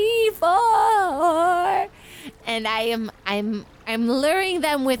one before. And I'm luring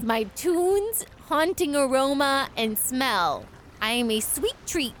them with my tunes, haunting aroma, and smell. I am a sweet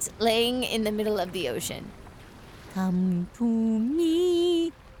treat laying in the middle of the ocean. Come to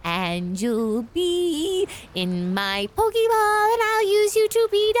me, and you'll be in my Pokeball, and I'll use you to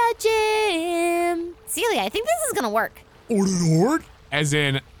beat a gym. Celia, I think this is gonna work. As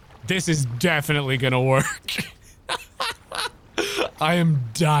in, this is definitely gonna work. I am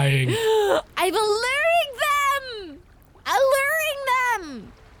dying. I'm alluring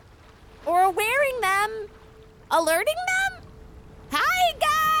them! Or wearing them! Alerting them? Hi,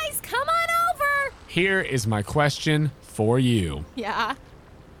 guys! Come on over! Here is my question for you. Yeah.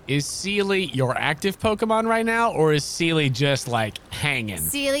 Is Sealy your active Pokemon right now, or is Sealy just like hanging?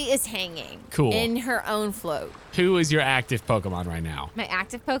 Sealy is hanging. Cool. In her own float. Who is your active Pokemon right now? My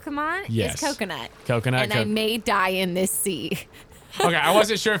active Pokemon Yes. is Coconut. Coconut. And I may die in this sea. Okay, I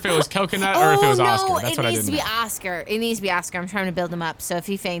wasn't sure if it was Coconut or if it was Oscar. That's what I it didn't needs to be know. Oscar. It needs to be Oscar. I'm trying to build him up, so if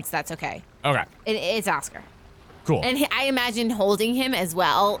he faints, that's okay. Okay, It's Oscar. cool. And I imagine holding him as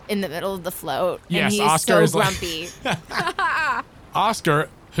well in the middle of the float. Yes, and he's Oscar so is like- grumpy. Oscar,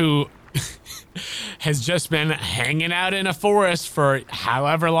 who has just been hanging out in a forest for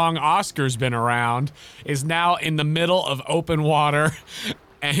however long Oscar's been around, is now in the middle of open water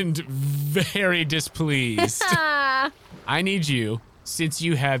and very displeased. I need you, since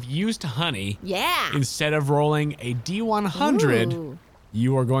you have used honey, Yeah. instead of rolling a D100, Ooh.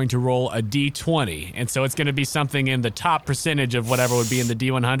 you are going to roll a D20. And so it's going to be something in the top percentage of whatever would be in the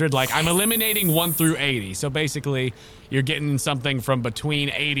D100. Like, I'm eliminating 1 through 80. So basically, you're getting something from between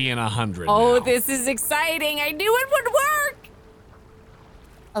 80 and 100. Oh, now. this is exciting. I knew it would work.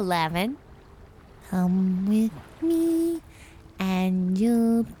 11. Come with me, and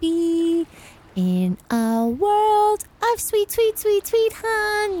you'll be in a world of sweet, sweet, sweet, sweet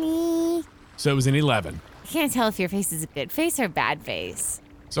honey. So it was an 11. I can't tell if your face is a good face or a bad face.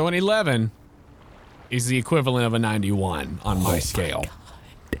 So an 11 is the equivalent of a 91 on my scale.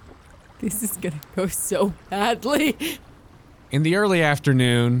 This is gonna go so badly. In the early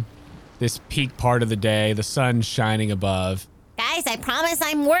afternoon, this peak part of the day, the sun's shining above. Guys, I promise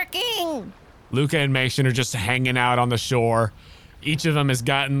I'm working. Luca and Mason are just hanging out on the shore. Each of them has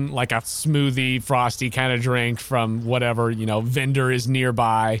gotten like a smoothie, frosty kind of drink from whatever, vendor is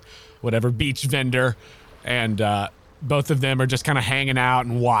nearby, whatever beach vendor. And both of them are just kind of hanging out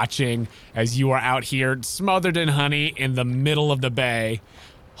and watching as you are out here smothered in honey in the middle of the bay,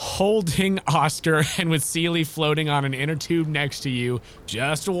 holding Oscar and with Sealy floating on an inner tube next to you,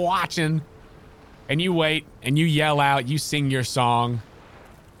 just watching. And you wait and you yell out, you sing your song,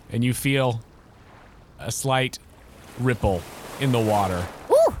 and you feel a slight ripple in the water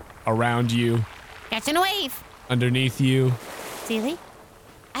Ooh, around you, catching a wave. underneath you. Sealy?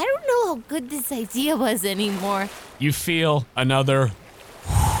 I don't know how good this idea was anymore. You feel another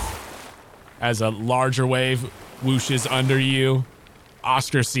as a larger wave whooshes under you.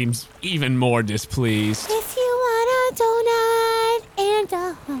 Oscar seems even more displeased. If you want a donut and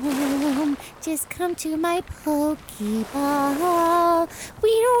a home, just come to my Pokeball. We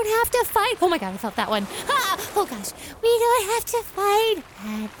don't have to fight. Oh my god, I felt that one. Oh gosh. We don't have to fight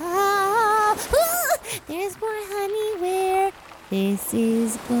at all. There's more honey where this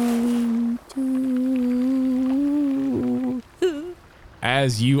is going to.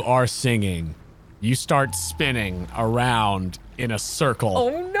 As you are singing, you start spinning around in a circle. Oh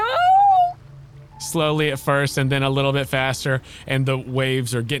no! Slowly at first and then a little bit faster, and the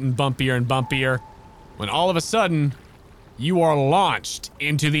waves are getting bumpier and bumpier, when all of a sudden, you are launched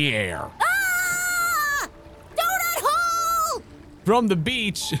into the air. Ah! Donut hole! From the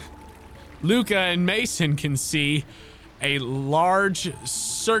beach, Luca and Mason can see a large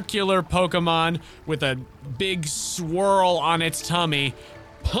circular Pokemon with a big swirl on its tummy,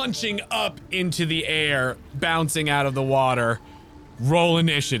 punching up into the air, bouncing out of the water. Roll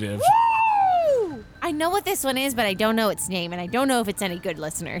initiative. Woo! I know what this one is, but I don't know its name, and I don't know if it's any good,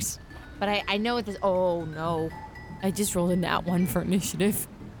 listeners. But I know what this. Oh no! I just rolled a nat 1 for initiative.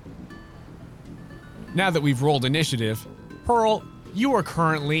 Now that we've rolled initiative, Pearl, you are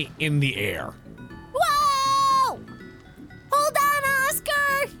currently in the air. Whoa! Hold on,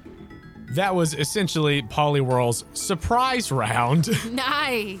 Oscar! That was essentially Poliwhirl's surprise round.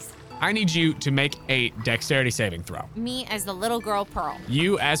 Nice. I need you to make a dexterity saving throw. Me as the little girl Pearl.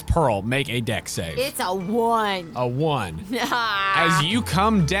 You, as Pearl, make a dex save. It's a 1. A 1. As you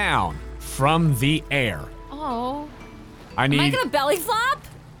come down from the air, Oh. I Am I need. gonna belly flop?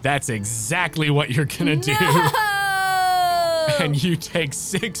 That's exactly what you're gonna do. No! And you take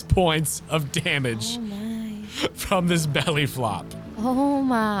 6 points of damage from this belly flop. Oh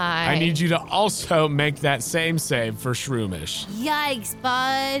my. I need you to also make that same save for Shroomish. Yikes,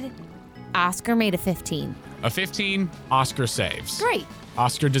 bud. Oscar made a 15. A 15, Oscar saves. Great.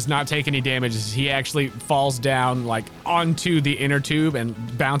 Oscar does not take any damage as he actually falls down like onto the inner tube and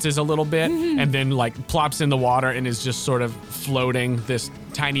bounces a little bit and then like plops in the water and is just sort of floating this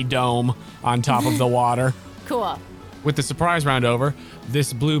tiny dome on top of the water. Cool. With the surprise round over,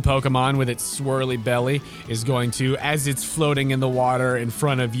 this blue Pokemon with its swirly belly is going to, as it's floating in the water in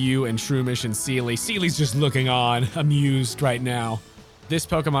front of you and Shroomish and Sealy. Sealy's just looking on, amused right now. This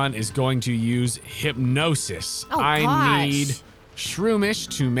Pokemon is going to use Hypnosis. Oh, I gosh. need Shroomish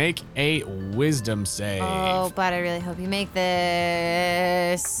to make a Wisdom save. Oh, but I really hope you make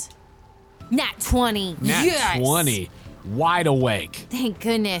this. Nat 20. Nat Yes! 20. Wide awake. Thank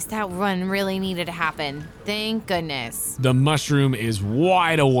goodness. That run really needed to happen. Thank goodness. The mushroom is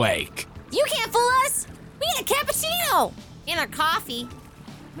wide awake. You can't fool us. We had a cappuccino. In our coffee.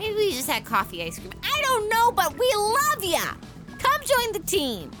 Maybe we just had coffee ice cream. I don't know, but we love ya. Come join the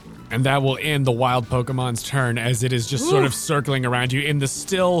team. And that will end the wild Pokemon's turn as it is just sort of circling around you in the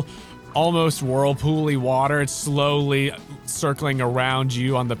still almost whirlpooly water. It's slowly circling around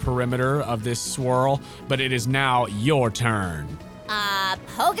you on the perimeter of this swirl, but it is now your turn.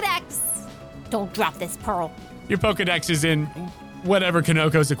 Pokedex. Don't drop this, Pearl. Your Pokedex is in whatever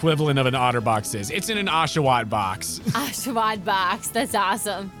Kanoko's equivalent of an otter box is. It's in an Oshawott box. Ashwad box. That's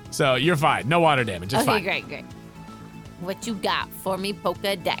awesome. So you're fine. No water damage. It's Okay, fine. great. What you got for me,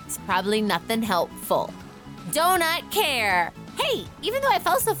 Pokedex? Probably nothing helpful. Donut care. Hey, even though I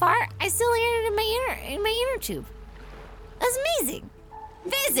fell so far, I still landed in my inner tube. That's amazing.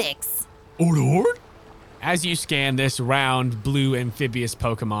 Physics. As you scan this round blue amphibious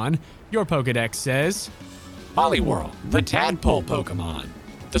Pokemon, your Pokedex says, Poliwhirl, the tadpole Pokemon.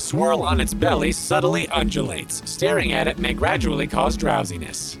 The swirl on its belly subtly undulates. Staring at it may gradually cause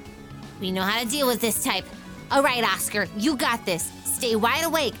drowsiness. We know how to deal with this type. All right, Oscar, you got this. Stay wide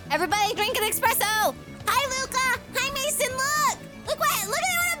awake. Everybody drink an espresso. Hi, Luca. Hi, Mason. Look at what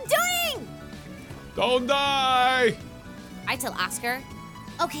I'm doing. Don't die! I tell Oscar,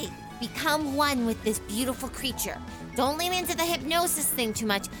 okay, become one with this beautiful creature. Don't lean into the hypnosis thing too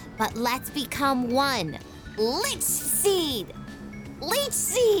much, but let's become one. Lich Seed. Leech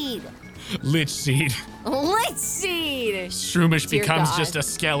Seed. Lich Seed. Lich Seed. Shroomish Dear becomes God. just a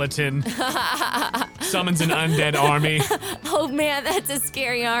skeleton. Summons an undead army. Oh man, that's a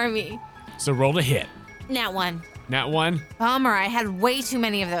scary army. So roll to hit. Nat 1. Nat 1. Bummer, I had way too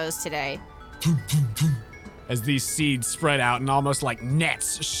many of those today. As these seeds spread out and almost like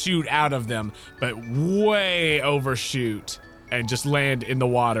nets shoot out of them, but way overshoot and just land in the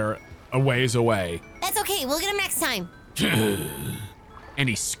water a ways away. That's okay, we'll get him next time. And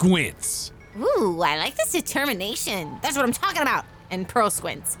he squints. Ooh, I like this determination. That's what I'm talking about. And Pearl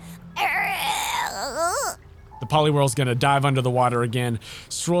squints. The Poliwhirl's gonna dive under the water again,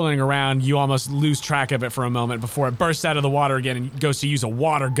 swirling around. You almost lose track of it for a moment before it bursts out of the water again and goes to use a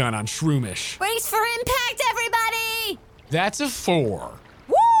water gun on Shroomish. Brace for impact, everybody! That's a 4.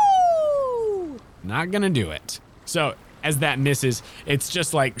 Woo! Not gonna do it. So, as that misses, it's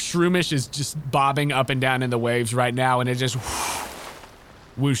just like Shroomish is just bobbing up and down in the waves right now, and it just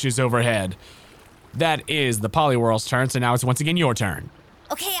whooshes overhead. That is the Poliwhirl's turn, so now it's once again your turn.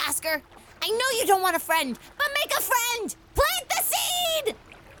 Okay, Oscar. I know you don't want a friend, but make a friend! Plant the seed!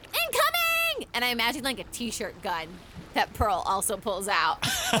 Incoming! And I imagine like a t-shirt gun that Pearl also pulls out to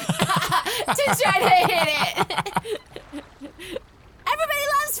try to hit it. Everybody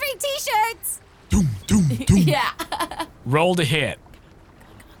loves free t-shirts! Yeah. Roll to hit.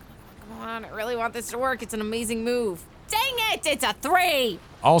 Come on, I really want this to work. It's an amazing move. Dang it, it's a 3!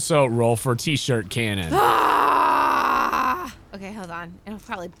 Also, roll for T-shirt cannon. Ah! Okay, hold on. It'll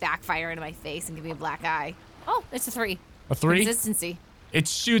probably backfire into my face and give me a black eye. Oh, it's a 3. A 3? Consistency. It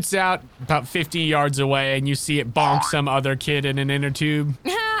shoots out about 50 yards away, and you see it bonk some other kid in an inner tube.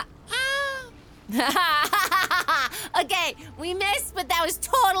 Okay, we missed, but that was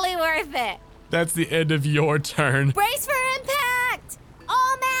totally worth it. That's the end of your turn. Brace for impact!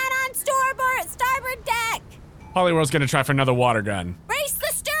 All man on starboard deck! Poliwhirl's gonna try for another water gun. Race the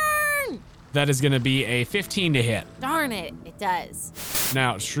stern! That is gonna be a 15 to hit. Darn it, it does.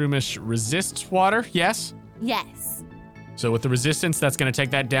 Now, Shroomish resists water, yes? Yes. So with the resistance, that's gonna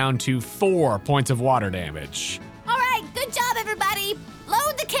take that down to 4 points of water damage. All right, good job, everybody.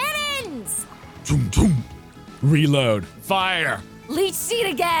 Load the cannons. Reload. Fire. Leech seed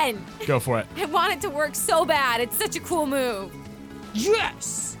again. Go for it. I want it to work so bad. It's such a cool move.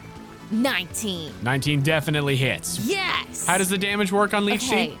 Yes. 19. 19 definitely hits. Yes. How does the damage work on Leech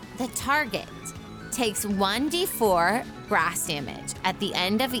Okay, Seed? the target takes 1d4 grass damage at the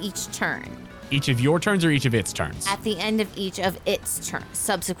end of each turn. Each of your turns or each of its turns? At the end of each of its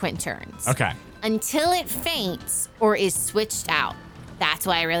subsequent turns. Okay. Until it faints or is switched out. That's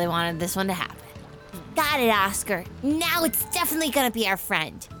why I really wanted this one to happen. Got it, Oscar. Now it's definitely gonna be our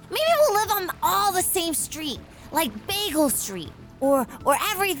friend. Maybe we'll live on all the same street, like Bagel Street, or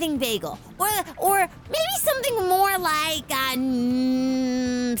Everything Bagel, or maybe something more like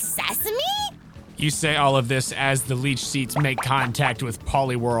Sesame. You say all of this as the Leech Seeds make contact with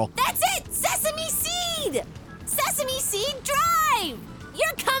Poliwhirl. That's it, Sesame Seed. Sesame Seed Drive.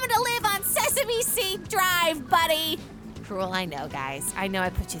 You're coming to live on Sesame Seed Drive, buddy. Cruel, I know, guys. I know I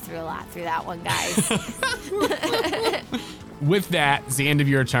put you through a lot through that one, guys. With that, it's the end of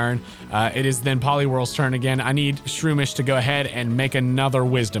your turn. It is then Poliwhirl's turn again. I need Shroomish to go ahead and make another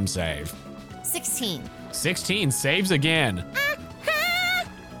wisdom save. 16. 16 saves again.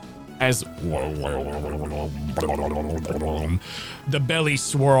 As the belly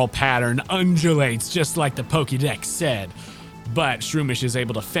swirl pattern undulates just like the Pokédex said. But Shroomish is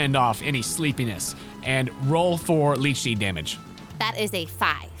able to fend off any sleepiness and roll for Leech Seed damage. That is a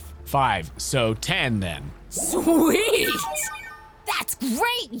 5. 5, so 10 then. Sweet. That's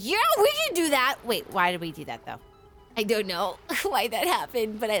great. Yeah, we can do that. Wait, why did we do that though? I don't know why that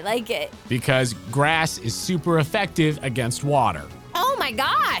happened, but I like it. Because grass is super effective against water. Oh my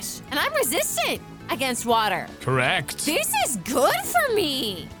gosh. And I'm resistant against water. Correct. This is good for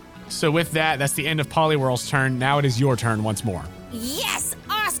me. So with that, that's the end of Poliwhirl's turn. Now it is your turn once more. Yes,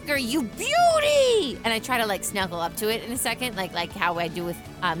 Oscar, you beauty! And I try to like snuggle up to it in a second, like how I do with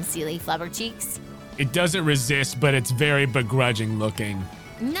Sealy Flubber Cheeks. It doesn't resist, but it's very begrudging looking.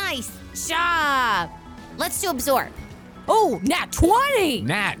 Nice job. Let's do absorb. Oh, nat 20!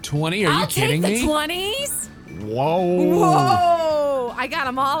 Nat 20, are I'll you kidding take the me? 20s. Whoa. Whoa! I got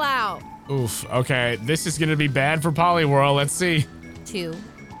them all out. Oof, okay, this is gonna be bad for Poliwhirl. Let's see. 2,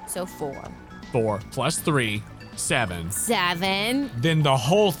 so 4. 4 plus 3, 7. 7, Then the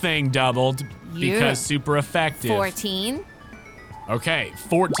whole thing doubled Yeah. because super effective. 14. Okay,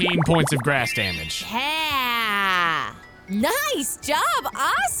 14 points of grass damage. Yeah. Nice job,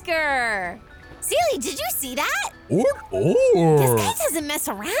 Oscar! Sealy, did you see that? This Or. guy doesn't mess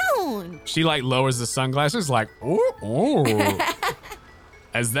around. She like lowers the sunglasses like,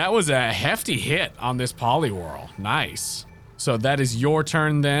 as that was a hefty hit on this Poliwhirl. Nice. So that is your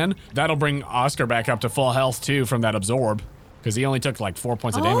turn then. That'll bring Oscar back up to full health too from that absorb, because he only took like 4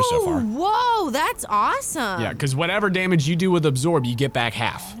 points of damage so far. Whoa, that's awesome. Yeah, because whatever damage you do with absorb, you get back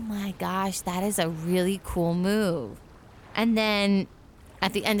half. Oh my gosh, that is a really cool move. And then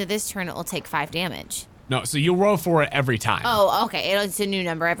at the end of this turn, it will take 5 damage. No, so you'll roll for it every time. Oh, okay. It's a new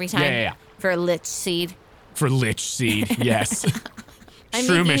number every time. Yeah. For Lich Seed. For Lich Seed, yes. I'm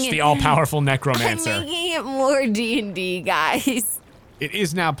Shroomish, making it- the all-powerful I'm necromancer. making it more D&D, guys. It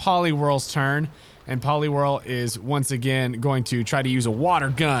is now Poliwhirl's turn, and Poliwhirl is once again going to try to use a water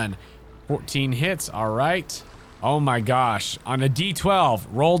gun. 14 hits, all right. Oh my gosh. On a D12,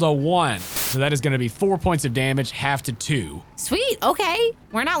 rolled a 1. So that is going to be 4 points of damage, half to 2. Sweet. Okay.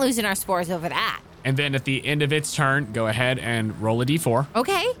 We're not losing our spores over that. And then at the end of its turn, go ahead and roll a D4.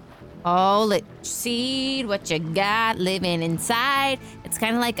 Okay. Oh, Lich Seed, what you got living inside? It's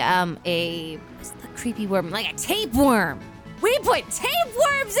kind of like what's the creepy worm? Like a tapeworm. We put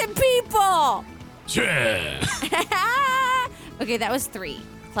tapeworms in people! Yeah. Okay, that was 3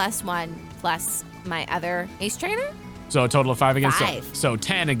 plus 1 plus my other ace trainer. So a total of 5 against 5. So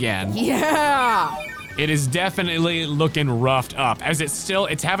 10 again. Yeah! It is definitely looking roughed up, as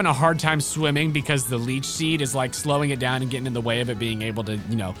it's having a hard time swimming because the Leech Seed is like slowing it down and getting in the way of it being able to,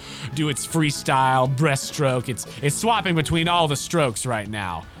 do its freestyle breaststroke. It's swapping between all the strokes right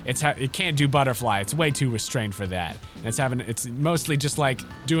now. It can't do butterfly. It's way too restrained for that. And it's mostly just like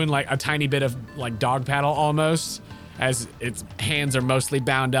doing like a tiny bit of like dog paddle almost, as its hands are mostly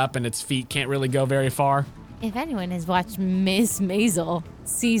bound up and its feet can't really go very far. If anyone has watched Miss Maisel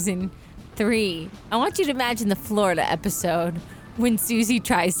season 3, I want you to imagine the Florida episode when Susie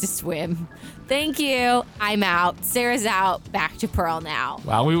tries to swim. Thank you. I'm out. Sarah's out. Back to Pearl now.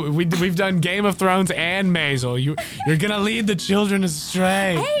 Wow, we've done Game of Thrones and Maisel. You're gonna lead the children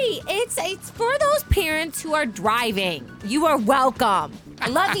astray. Hey, it's for those parents who are driving. You are welcome. I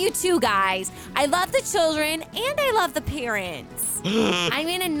love you too, guys. I love the children and I love the parents. I'm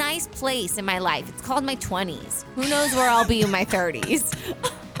in a nice place in my life. It's called my 20s. Who knows where I'll be in my 30s?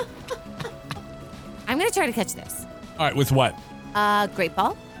 I'm gonna try to catch this. All right, with what? Great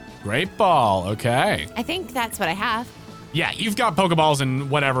ball. Great ball. Okay. I think that's what I have. Yeah, you've got Pokeballs and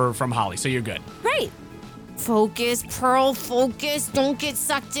whatever from Holly, so you're good. Great. Focus, Pearl, focus. Don't get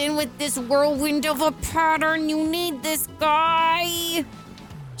sucked in with this whirlwind of a pattern. You need this guy.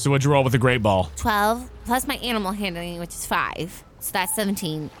 So what'd you roll with the Great Ball? 12 plus my animal handling, which is 5. So that's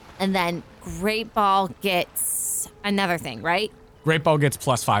 17. And then Great Ball gets another thing, right? Great Ball gets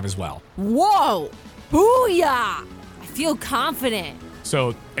 +5 as well. Whoa! Booyah! I feel confident.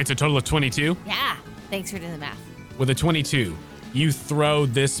 So it's a total of 22. Yeah. Thanks for doing the math. With a 22, you throw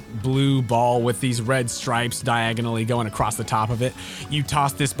this blue ball with these red stripes diagonally going across the top of it. You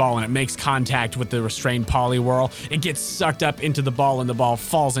toss this ball and it makes contact with the restrained Poliwhirl. It gets sucked up into the ball and the ball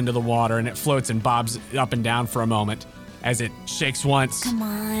falls into the water and it floats and bobs up and down for a moment as it shakes once, Come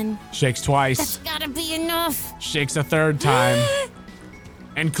on. shakes twice, That's gotta be enough. shakes a third time,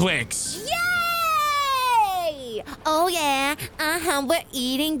 and clicks. Yay! Oh yeah, we're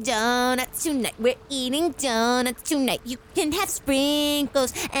eating donuts tonight. We're eating donuts tonight. You can have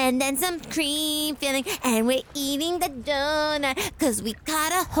sprinkles and then some cream filling. And we're eating the donut because we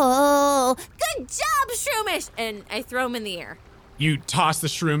caught a hole. Good job, Shroomish! And I throw him in the air. You toss the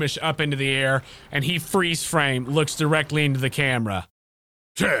Shroomish up into the air, and he freeze frame, looks directly into the camera.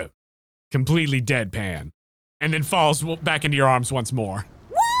 Completely deadpan. And then falls back into your arms once more.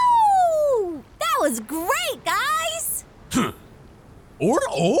 Woo! That was great, guys!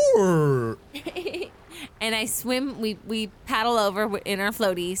 Or. And I swim, we paddle over in our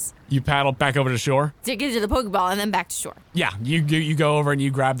floaties You paddle back over to shore? to get to the Pokeball and then back to shore. Yeah, you go over and you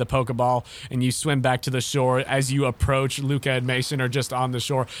grab the Pokeball and you swim back to the shore. As you approach, Luca and Mason are just on the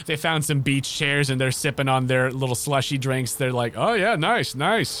shore. They found some beach chairs and they're sipping on their little slushy drinks. They're like, oh yeah, nice.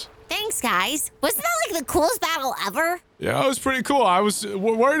 Thanks, guys. Wasn't that like the coolest battle ever? Yeah, it was pretty cool. I was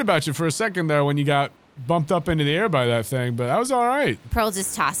worried about you for a second there when you got bumped up into the air by that thing, but that was all right. Pearl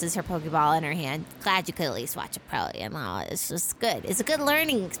just tosses her Pokeball in her hand. Glad you could at least watch a pro. You know, it's just good. It's a good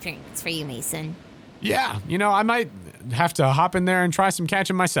learning experience for you, Mason. Yeah, I might have to hop in there and try some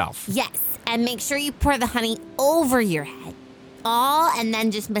catching myself. Yes, and make sure you pour the honey over your head. And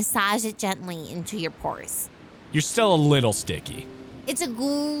then just massage it gently into your pores. You're still a little sticky. It's a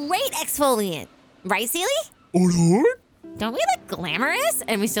great exfoliant. Right, Seely? All right. Don't we look glamorous?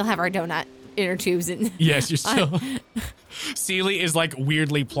 And we still have our donut inner tubes in. Yes, you're still. Celie is like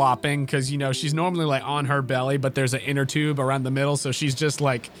weirdly plopping because, she's normally like on her belly, but there's an inner tube around the middle. So she's just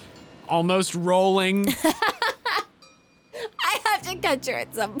like almost rolling. I have to catch her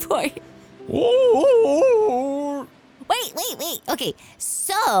at some point. Oh. Wait. Okay,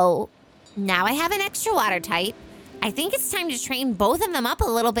 so now I have an extra water type. I think it's time to train both of them up a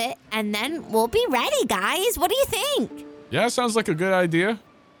little bit, and then we'll be ready, guys. What do you think? Yeah, sounds like a good idea.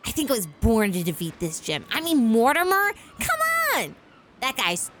 I think I was born to defeat this gym. I mean, Mortimer, come on. That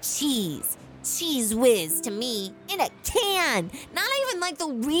guy's cheese whiz to me in a can. Not even like the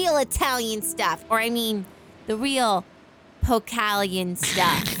real Italian stuff, or I mean, the real Pocalian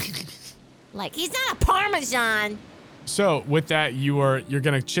stuff. Like, he's not a Parmesan. So with that, you're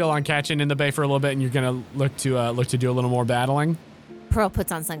gonna chill on catching in the bay for a little bit, and you're gonna look to do a little more battling. Pearl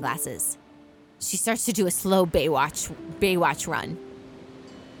puts on sunglasses. She starts to do a slow Baywatch run.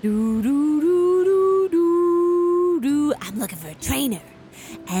 Do, do, do, do, do, do. I'm looking for a trainer.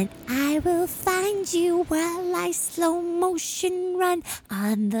 And I will find you while I slow motion run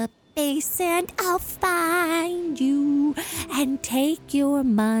on the base, and I'll find you and take your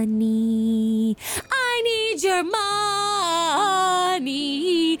money. I need your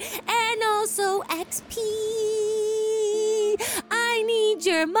money and also XP. I need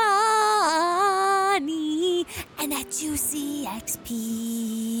your money and that juicy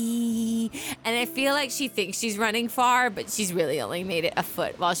XP. And I feel like she thinks she's running far, but she's really only made it a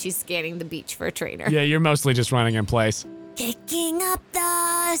foot while she's scanning the beach for a trainer. Yeah, you're mostly just running in place. Kicking up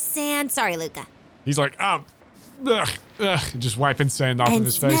the sand. Sorry, Luca. He's like, just wiping sand off of And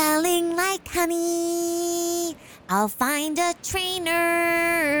his face. smelling like honey. I'll find a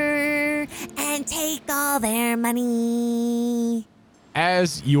trainer and take all their money.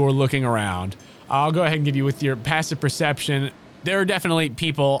 As you're looking around, I'll go ahead and give you with your passive perception. There are definitely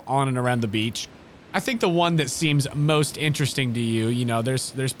people on and around the beach. I think the one that seems most interesting to you,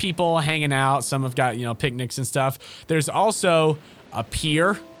 there's people hanging out. Some have got, picnics and stuff. There's also a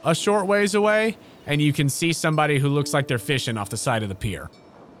pier a short ways away, and you can see somebody who looks like they're fishing off the side of the pier.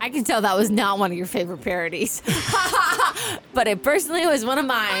 I can tell that was not one of your favorite parodies. But it personally was one of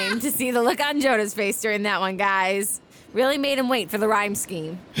mine to see the look on Jonah's face during that one, guys. Really made him wait for the rhyme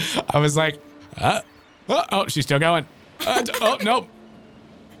scheme. I was like, oh, she's still going. Nope.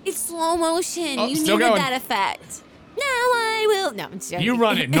 It's slow motion. Oh, You still needed going. that effect. Now I will. No, I'm joking. You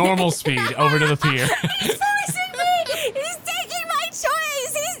run at normal speed over to the pier. He's forcing me. He's taking my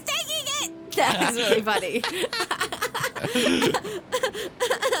choice. He's taking it. That was really funny.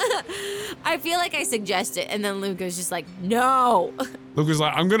 I feel like I suggest it, and then Luke was just like, no. Luke was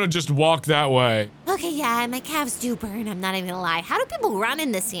like, I'm gonna just walk that way. Okay, yeah, my calves do burn. I'm not even gonna lie. How do people run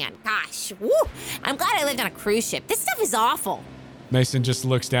in the sand? Gosh, woo. I'm glad I lived on a cruise ship. This stuff is awful. Mason just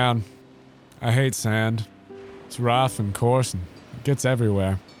looks down. I hate sand. It's rough and coarse and it gets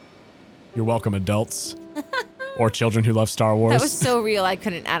everywhere. You're welcome, adults. Or children who love Star Wars. That was so real, I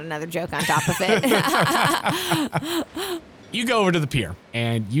couldn't add another joke on top of it. You go over to the pier,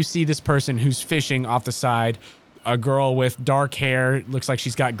 and you see this person who's fishing off the side. A girl with dark hair, looks like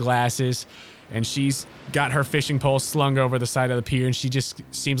she's got glasses, and she's got her fishing pole slung over the side of the pier, and she just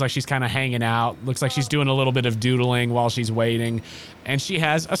seems like she's kind of hanging out. Looks like she's doing a little bit of doodling while she's waiting, and she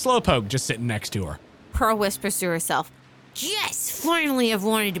has a slowpoke just sitting next to her. Pearl whispers to herself, Yes, finally I've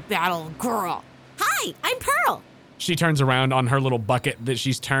wanted to battle a girl. Hi, I'm Pearl. She turns around on her little bucket that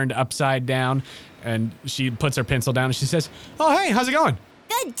she's turned upside down, and she puts her pencil down, and she says, oh, hey, how's it going?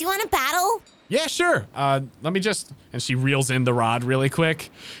 Good, do you want to battle? Yeah, sure. Let me just... And she reels in the rod really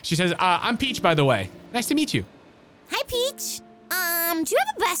quick. She says, I'm Peach, by the way. Nice to meet you. Hi, Peach. Do you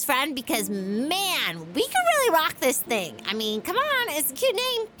have a best friend? Because, man, we could really rock this thing. I mean, come on, it's a cute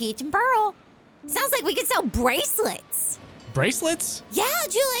name, Peach and Pearl. Sounds like we could sell bracelets. Bracelets? Yeah,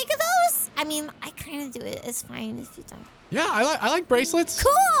 do you like those? I mean, I kind of do it. It's fine if you don't. Yeah, I like bracelets.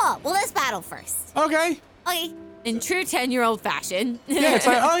 Cool. Well, let's battle first. Okay. Okay. in true 10-year-old fashion. Yeah, it's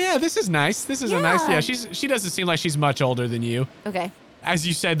like, oh yeah, this is nice. This is a nice. Yeah. Yeah, she doesn't seem like she's much older than you. Okay. As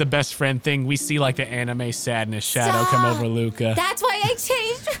you said, the best friend thing, we see like the anime sadness shadow come over Luca. That's why I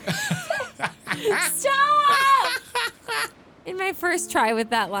changed. Stop! In my first try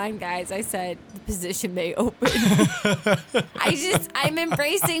with that line, guys, I said, the position may open. I'm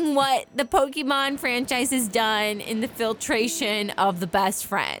embracing what the Pokemon franchise has done in the filtration of the best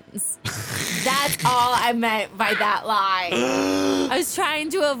friends. That's all I meant by that line. I was trying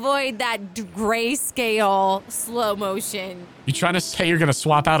to avoid that grayscale slow motion. You trying to say you're gonna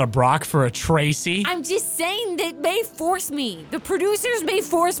swap out a Brock for a Tracy? I'm just saying that may force me. The producers may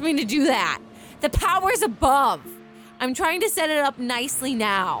force me to do that. The powers above. I'm trying to set it up nicely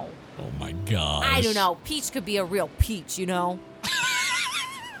now. Oh my god. I don't know. Peach could be a real peach, you know?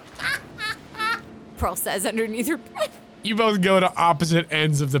 Pearl says underneath her breath. You both go to opposite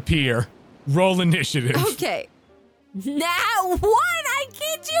ends of the pier. Roll initiative. Okay. Nat 1, I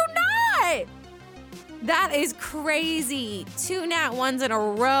kid you not. That is crazy. 2 nat 1s in a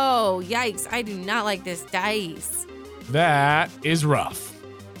row. Yikes, I do not like this dice. That is rough.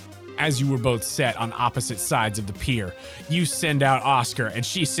 As you were both set on opposite sides of the pier, you send out Oscar and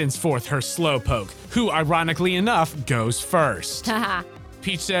she sends forth her Slowpoke, who ironically enough goes first. Haha.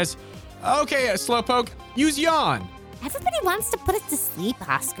 Peach says, okay, Slowpoke, use Yawn. Everybody wants to put us to sleep,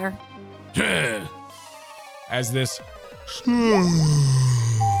 Oscar. As this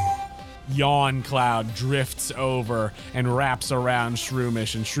yawn cloud drifts over and wraps around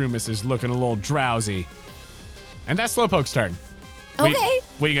Shroomish, and Shroomish is looking a little drowsy. And that's Slowpoke's turn. Okay.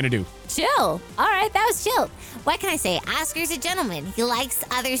 What are you gonna do? Chill. All right, that was chill. What can I say? Oscar's a gentleman. He likes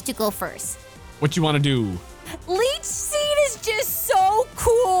others to go first. What you wanna do? Leech Seed is just so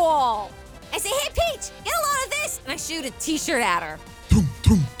cool. I say, hey, Peach, get a load of this. And I shoot a t-shirt at her.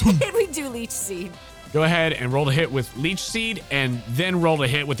 And we do Leech Seed. Go ahead and roll to hit with Leech Seed, and then roll to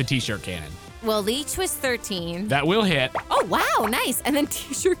hit with the T-shirt cannon. Well, Leech was 13. That will hit. Oh, wow, nice. And then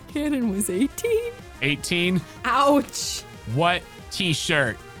t-shirt cannon was 18. 18. Ouch. What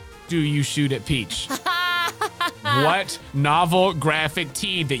T-shirt do you shoot at Peach? What novel graphic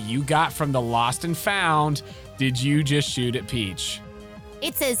tee that you got from the Lost and Found did you just shoot at Peach?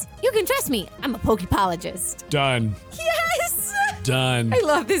 It says, you can trust me. I'm a Pokepologist. Done. Yes. Done. I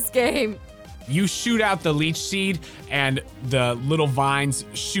love this game. You shoot out the Leech Seed, and the little vines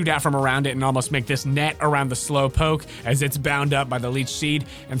shoot out from around it and almost make this net around the Slowpoke as it's bound up by the Leech Seed.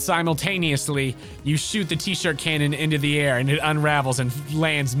 And simultaneously, you shoot the T-shirt cannon into the air, and it unravels and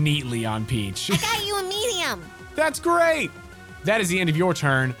lands neatly on Peach. I got you a medium. That's great. That is the end of your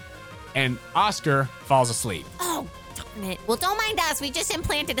turn. and Oscar falls asleep. Oh, darn it. Well, don't mind us. We just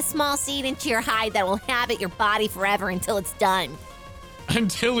implanted a small seed into your hide that will inhabit your body forever until it's done.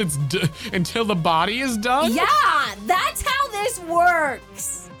 Until the body is done? Yeah, that's how this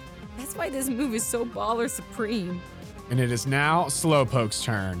works. That's why this move is so baller supreme. And it is now Slowpoke's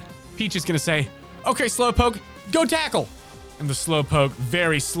turn. Peach is going to say, okay, Slowpoke, go tackle. And the Slowpoke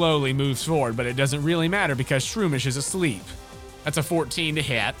very slowly moves forward, but it doesn't really matter because Shroomish is asleep. That's a 14 to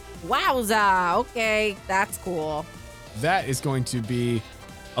hit. Wowza. Okay, that's cool. That is going to be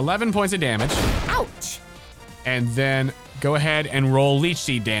 11 points of damage. Ouch. And then go ahead and roll Leech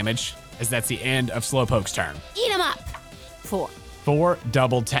Seed damage, as that's the end of Slowpoke's turn. Eat him up. 4. 4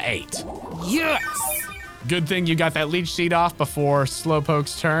 doubled to 8. Yes. Good thing you got that Leech Seed off before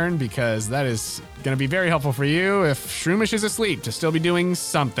Slowpoke's turn, because that is going to be very helpful for you if Shroomish is asleep to still be doing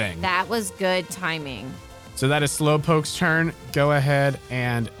something. That was good timing. So that is Slowpoke's turn. Go ahead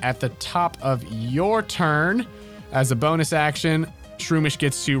and at the top of your turn, as a bonus action, Shroomish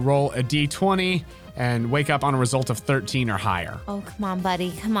gets to roll a d20 and wake up on a result of 13 or higher. Oh, come on,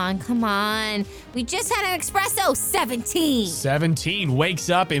 buddy. Come on. We just had an espresso. 17. 17 wakes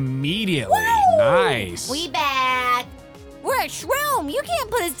up immediately. Nice. We back. We're a shroom. You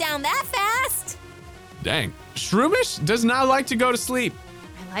can't put us down that fast. Dang. Shroomish does not like to go to sleep.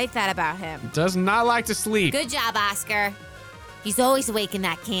 I like that about him. Does not like to sleep. Good job, Oscar. He's always awake in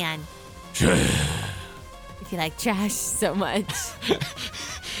that can. If you like trash so much.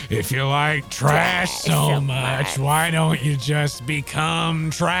 If you like trash so much, why don't you just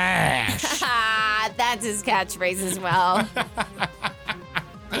become trash? That's his catchphrase as well.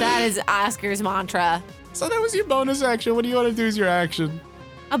 That is Oscar's mantra. So that was your bonus action. What do you want to do as your action?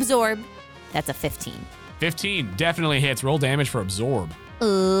 Absorb. That's a 15. 15 definitely hits. Roll damage for absorb.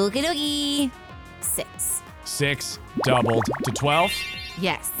 Okie dokie. 6. 6 doubled to 12.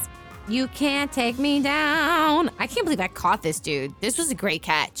 Yes. You can't take me down. I can't believe I caught this dude. This was a great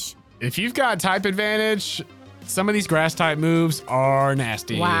catch. If you've got type advantage, some of these grass type moves are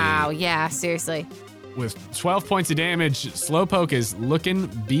nasty. Wow. Yeah, seriously. With 12 points of damage, Slowpoke is looking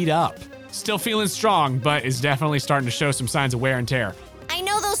beat up. Still feeling strong, but is definitely starting to show some signs of wear and tear. I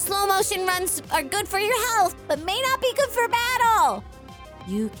know those slow motion runs are good for your health, but may not be good for battle.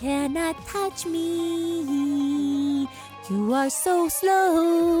 You cannot touch me. You are so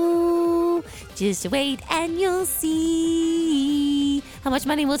slow. Just wait and you'll see how much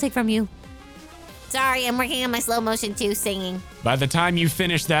money we'll take from you. Sorry, I'm working on my slow motion too, singing. By the time you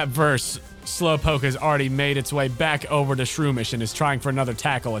finish that verse, Slowpoke has already made its way back over to Shroomish and is trying for another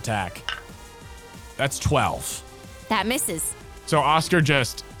tackle attack. That's 12. That misses. So Oscar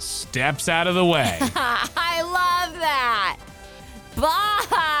just steps out of the way. I love that.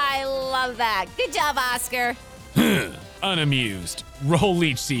 I love that. Good job, Oscar. Unamused. Roll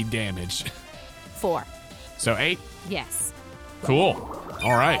Leech Seed damage. 4. So 8? Yes. Cool.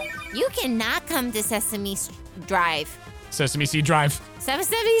 All right. You cannot come to Sesame Drive. Sesame Seed Drive.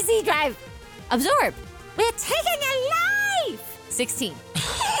 Sesame Seed Drive. Absorb. We're taking a life. 16.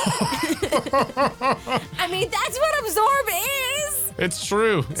 I mean, that's what absorb is. It's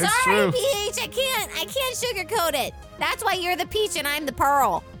true. It's Sorry, true. Peach. I can't sugarcoat it. That's why you're the peach and I'm the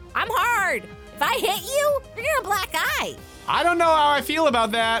pearl. I'm hard. If I hit you, you're gonna black eye. I don't know how I feel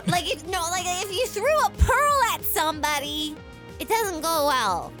about that. Like if you threw a pearl at somebody, it doesn't go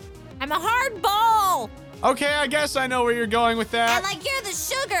well. I'm a hard ball. Okay, I guess I know where you're going with that. And like you're the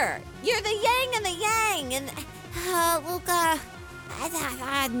sugar. You're the yang and the yang. And Luca,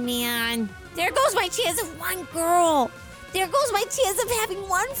 man. There goes my chance of one girl. There goes my chance of having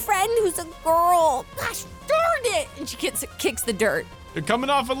one friend who's a girl. Gosh darn it. And she kicks the dirt. You're coming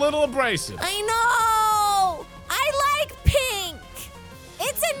off a little abrasive. I know. I like pink.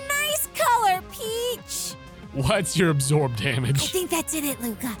 It's a nice color, Peach. What's your absorb I damage? think that's in it,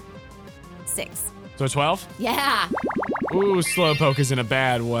 Luca. 6. So 12? Yeah. Ooh, Slowpoke is in a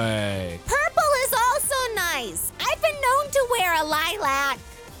bad way. Purple is also nice. I've been known to wear a lilac.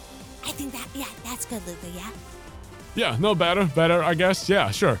 I think that's good, Luca, yeah? Yeah, no, better, I guess.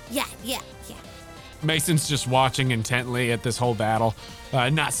 Yeah, sure. Yeah. Mason's just watching intently at this whole battle,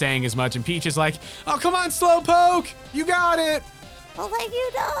 not saying as much, and Peach is like, oh, come on, Slowpoke! You got it! Well, like you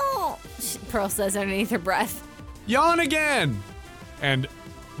don't. Pearl says underneath her breath. Yawn again! And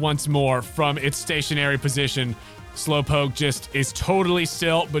once more, from its stationary position, Slowpoke just is totally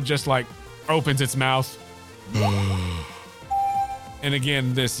still, but just like opens its mouth. And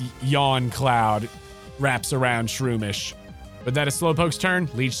again, this yawn cloud wraps around Shroomish. But that is Slowpoke's turn.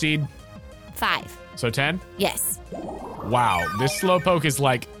 Leech Seed. 5. So 10? Yes. Wow, this Slowpoke is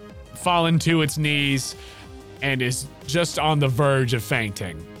like fallen to its knees and is just on the verge of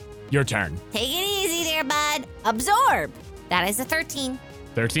fainting. Your turn. Take it easy there, bud. Absorb. That is a 13.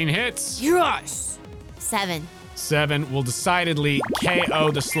 13 hits. Yes. 7. 7 will decidedly KO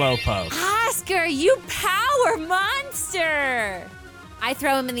the Slowpoke. Oscar, you power monster. I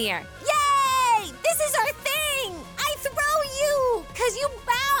throw him in the air. Yay! This is our thing! I throw you! Because you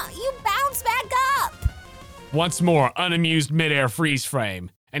bounce back up! Once more, unamused midair freeze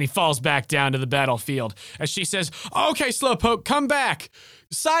frame. And he falls back down to the battlefield as she says, okay, Slowpoke, come back.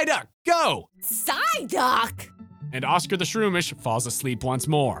 Psyduck, go! Psyduck. And Oscar the Shroomish falls asleep once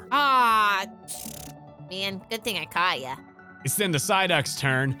more. Ah, Man, good thing I caught ya. It's then the Psyduck's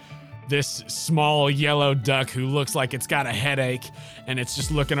turn. This small yellow duck who looks like it's got a headache, and it's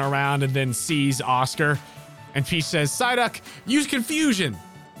just looking around and then sees Oscar. And Peach says, Psyduck, use confusion.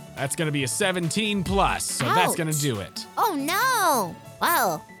 That's gonna be a 17 plus, so that's gonna Ouch. do it. Oh no!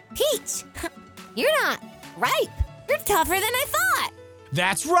 Well, Peach, you're not ripe. You're tougher than I thought.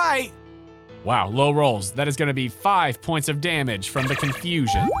 That's right. Wow, low rolls. That is gonna be 5 points of damage from the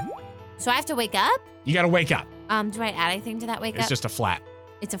confusion. So I have to wake up? You gotta wake up. Do I add anything to that wake It's up? just a flat.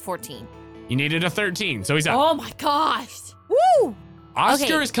 It's a 14. You needed a 13, so he's up. oh my gosh. Woo! Oscar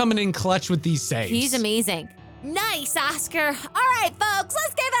okay. is coming in clutch with these saves. He's amazing. Nice, Oscar. All right, folks,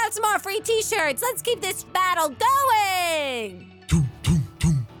 let's give out some more free t-shirts. Let's keep this battle going.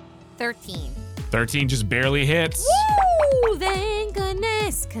 13. 13 just barely hits. Woo! Thank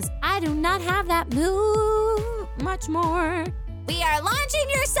goodness, because I do not have that move much more. We are launching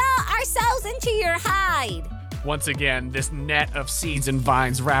ourselves into your hide. Once again, this net of seeds and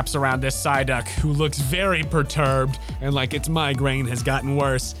vines wraps around this Psyduck, who looks very perturbed and like its migraine has gotten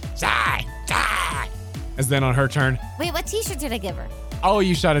worse. Sigh! Sigh! As then on her turn, Wait, what t-shirt did I give her? oh,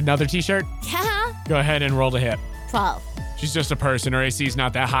 you shot another t-shirt? Yeah. Go ahead and roll to hit. 12. She's just a person. Her AC's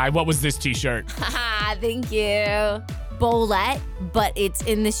not that high. What was this t-shirt? Haha, thank you. Bowlette, but it's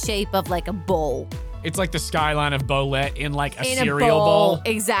in the shape of like a bowl. It's like the skyline of Bolette in like a In cereal a bowl.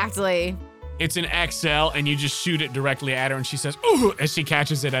 Exactly. It's an XL, and you just shoot it directly at her, and she says, ooh, as she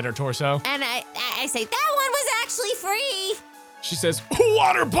catches it at her torso. And I say, that one was actually free. She says,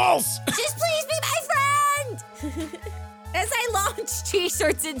 water pulse! Just please be my friend. As I launch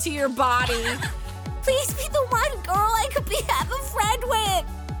t-shirts into your body. Please be the one girl I could have a friend with.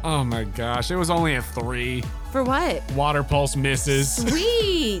 Oh my gosh, it was only a 3. For what? Water pulse misses.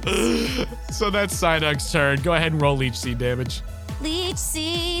 Sweet. So that's Psyduck's turn. Go ahead and roll leech seed damage. Leech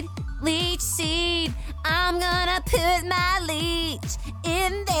seed, I'm gonna put my leech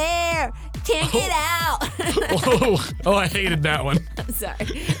in there. Can't get out. Oh, I hated that one. I'm sorry.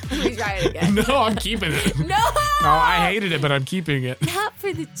 Let me try it again. No, I'm keeping it. No! Oh, I hated it, but I'm keeping it. Not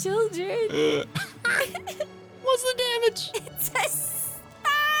for the children. What's the damage? It's a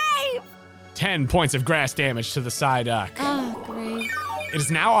 5. 10 points of grass damage to the Psyduck. Oh, great. It is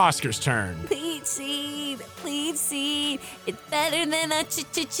now Oscar's turn. Leech seed, it's better than a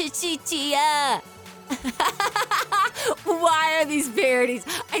chia. Why are these parodies?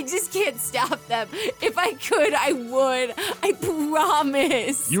 I just can't stop them. If I could, I would. I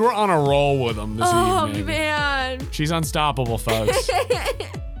promise. You were on a roll with them this Oh, evening. man. She's unstoppable, folks.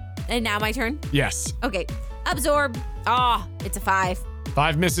 And now my turn? Yes. Okay. Absorb. Oh, it's a 5.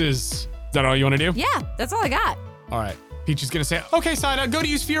 5 misses. Is that all you want to do? Yeah, that's all I got. All right. Peach is going to say, okay, Psyduck, go to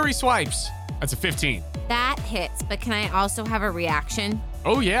use Fury Swipes. That's a 15. That hits, but can I also have a reaction?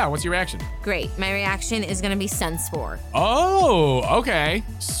 Oh, yeah. What's your reaction? Great. My reaction is gonna be Sunspore. Oh, okay.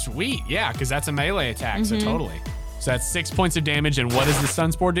 Sweet. Yeah, because that's a melee attack, so totally. So that's 6 points of damage, and what does the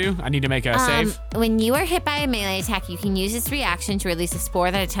Sunspore do? I need to make a save? When you are hit by a melee attack, you can use this reaction to release a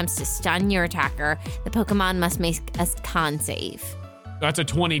spore that attempts to stun your attacker. The Pokemon must make a con save. That's a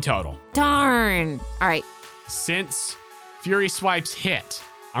 20 total. Darn. All right. Since Fury Swipes hit,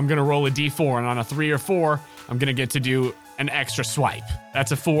 I'm going to roll a d4, and on a 3 or 4, I'm going to get to do an extra swipe.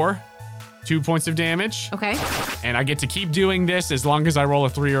 That's a 4. 2 points of damage. Okay. And I get to keep doing this as long as I roll a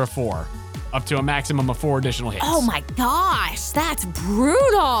 3 or a 4, up to a maximum of 4 additional hits. Oh my gosh, that's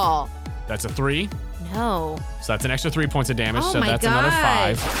brutal. That's a 3. No. So that's an extra 3 points of damage. Oh So my that's another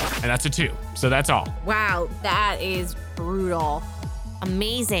God. 5. And that's a 2. So that's all. Wow, that is brutal.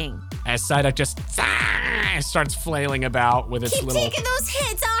 Amazing. As Psyduck just starts flailing about with its Keep little. taking those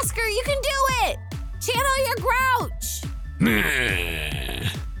hits, Oscar. You can do it. Channel your grouch.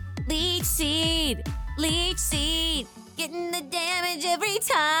 Leech seed. Getting the damage every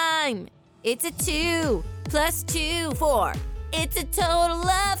time. It's a 2 plus 2, 4. It's a total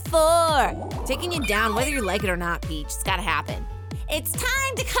of 4. Taking you down whether you like it or not, Peach. It's gotta happen. It's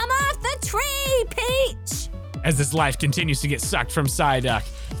time to come off the tree, Peach. As this life continues to get sucked from Psyduck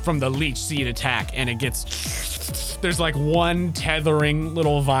from the Leech Seed attack, and it gets There's like one tethering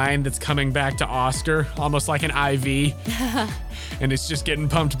little vine that's coming back to Oscar, almost like an IV. And it's just getting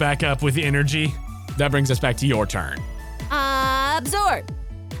pumped back up with energy. That brings us back to your turn. Absorb.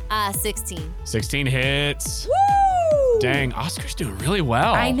 16. 16 hits. Woo! Dang, Oscar's doing really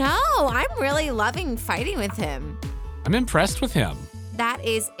well. I know. I'm really loving fighting with him. I'm impressed with him. That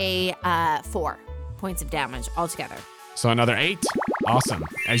is a 4 points of damage altogether. So another 8. Awesome.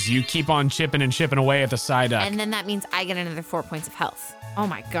 As you keep on chipping and chipping away at the side duck. And then that means I get another 4 points of health. Oh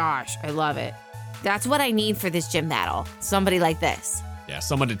my gosh, I love it. That's what I need for this gym battle. Somebody like this. Yeah,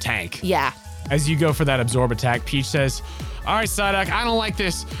 someone to tank. Yeah. As you go for that absorb attack, Peach says, all right, Psyduck, I don't like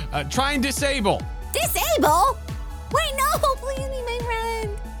this. Try and disable. Disable? Wait, no, please be my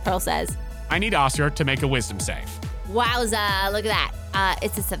friend. Pearl says. I need Oscar to make a wisdom save. Wowza, look at that.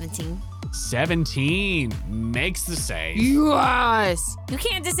 It's a 17. 17 makes the save. Yes. You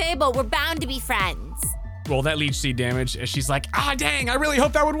can't disable. We're bound to be friends. Roll that leech seed damage as she's like, dang, I really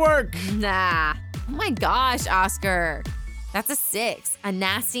hope that would work. Nah. Oh my gosh, Oscar. That's a 6. A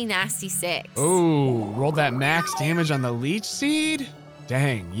nasty, nasty 6. Oh, roll that max damage on the leech seed?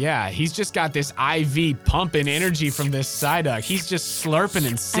 Dang, yeah, he's just got this IV pumping energy from this Psyduck. He's just slurping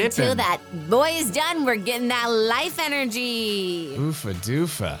and sipping. Until that boy is done, we're getting that life energy. Oofa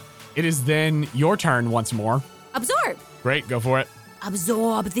doofa. It is then your turn once more. Absorb. Great, go for it.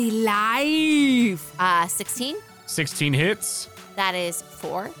 Absorb the life. 16. 16 hits, That is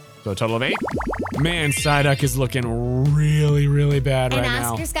 4. so a total of 8. Man, Psyduck is looking really, really bad And right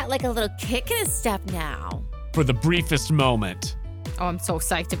now. Oscar's got like a little kick in his step now. For the briefest moment, Oh, I'm so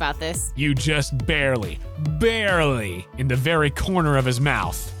psyched about this. you just barely, in the very corner of his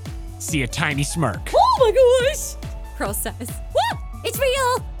mouth, see a tiny smirk. Oh my gosh. Pearl says, whoa, it's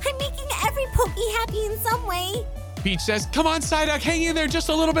real. I'm making every Pokey happy in some way. Peach says, come on, Psyduck, hang in there just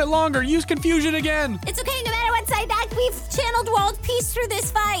a little bit longer. Use confusion again. It's okay, no matter what side back, we've channeled world peace through this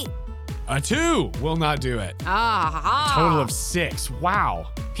fight. A 2 will not do it. Ah. Total of 6. Wow.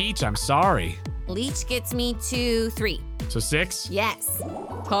 Peach, I'm sorry. Leech gets me to 3. So 6? Yes.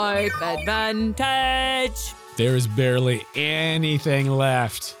 Type advantage. There is barely anything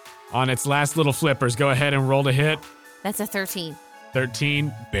left. On its last little flippers, go ahead and roll to hit. That's a 13.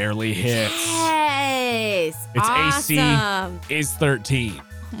 13 barely hits. Yes. Its awesome. AC is 13.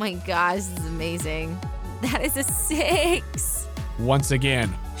 Oh my gosh, this is amazing. That is a 6. Once again,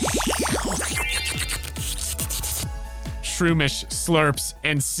 Shroomish slurps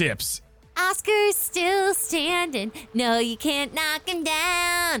and sips. Oscar's still standing. No, you can't knock him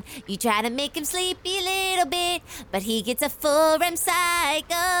down. You try to make him sleepy a little bit, but he gets a full REM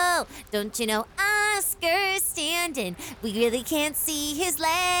cycle. Don't you know Oscar's standing? We really can't see his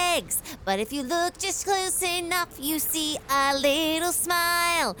legs, but if you look just close enough, you see a little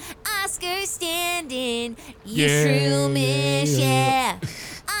smile. Oscar's standing. You shroomish, yeah.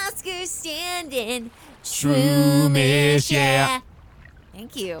 Oscar's standing. Shroomish, yeah.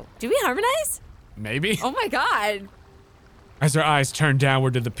 Thank you. Did we harmonize? Maybe. Oh my god. As her eyes turn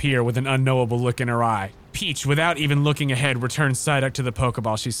downward to the pier with an unknowable look in her eye, Peach, without even looking ahead, returns Psyduck to the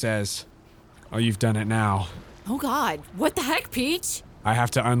Pokeball. She says, oh, you've done it now. Oh god. What the heck, Peach? I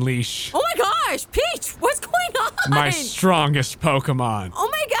have to unleash Oh my gosh, Peach, what's going on? my strongest Pokemon. Oh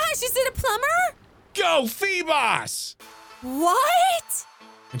my gosh, is it a plumber? Go, Phoebos! What?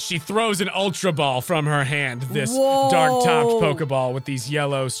 And she throws an Ultra Ball from her hand, this Whoa. dark-topped Pokeball with these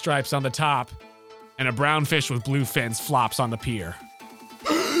yellow stripes on the top. And a brown fish with blue fins flops on the pier.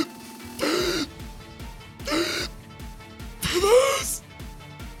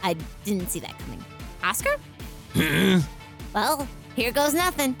 I didn't see that coming. Oscar? Well, here goes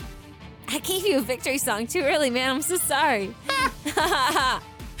nothing. I gave you a victory song too early, man. I'm so sorry.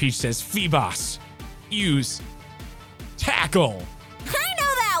 Peach says, Phoebos, use Tackle. I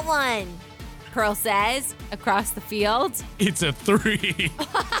know that one. Pearl says, across the field. It's a 3.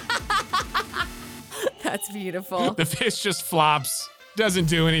 That's beautiful. The fish just flops, doesn't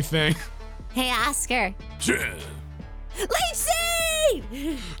do anything. Hey, Oscar. Leech Seed!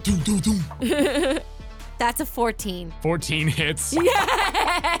 That's a 14. 14 hits.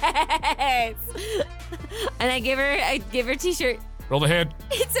 Yes! And I give her a t-shirt. Roll the hit.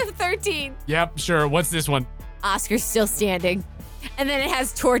 It's a 13. Yep, sure. What's this one? Oscar's still standing. And then it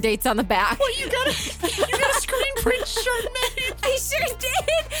has tour dates on the back. Well, you got a screen print shirt made. I sure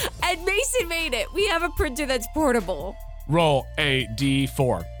did. And Mason made it. We have a printer that's portable. Roll a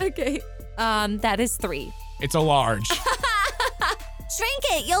d4. Okay. That is 3. It's a large. Shrink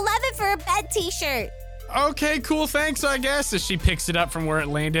it. You'll love it for a bed t-shirt. Okay, cool, thanks, I guess. As she picks it up from where it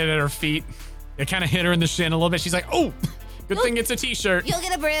landed at her feet, it kind of hit her in the shin a little bit. She's like, oh, good thing it's a t-shirt. You'll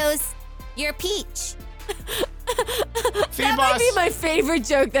get a bruise. You're a peach. That might be my favorite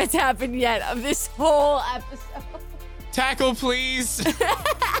joke that's happened yet of this whole episode. Tackle, please.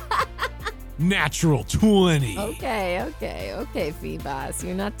 Natural 20. Okay, Phoebos.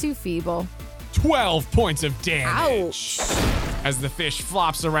 You're not too feeble. 12 points of damage. Ouch. As the fish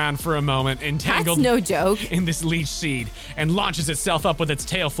flops around for a moment, That's entangled no joke. in this leech seed, and launches itself up with its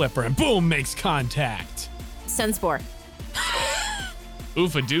tail flipper, and boom, makes contact. Sunspore.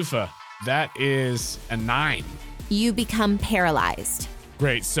 Oofa doofa. That is a 9. You become paralyzed.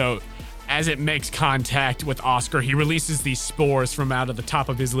 Great. So as it makes contact with Oscar, he releases these spores from out of the top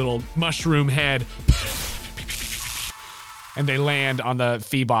of his little mushroom head. And they land on the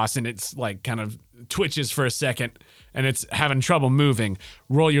Phoebos, and it's like kind of twitches for a second, and it's having trouble moving.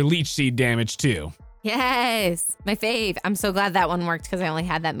 Roll your leech seed damage too. Yes, my fave. I'm so glad that one worked because I only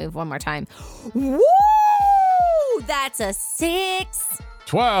had that move one more time. Woo! That's a 6.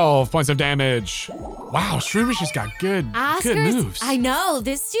 12 points of damage. Wow, Shroomish has got good moves. I know.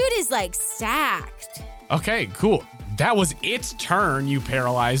 This dude is like stacked. Okay, cool. That was its turn. You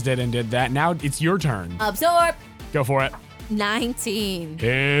paralyzed it and did that. Now it's your turn. Absorb. Go for it. 19.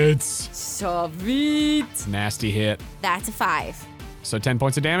 Hits. Sweet. Nasty hit. That's a 5. So 10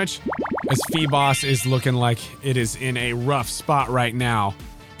 points of damage. As Phoebos is looking like it is in a rough spot right now,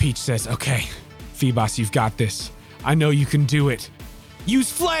 Peach says, okay, Phoebos, you've got this. I know you can do it.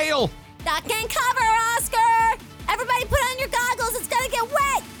 Use flail. That can cover, Oscar. Everybody put on your goggles. It's gonna get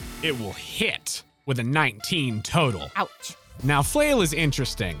wet. It will hit with a 19 total. Ouch. Now, flail is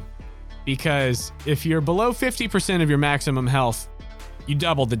interesting because if you're below 50% of your maximum health, you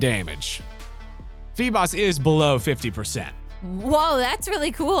double the damage. Phoebos is below 50%. Whoa, that's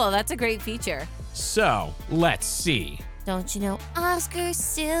really cool. That's a great feature. So, let's see. Don't you know Oscar's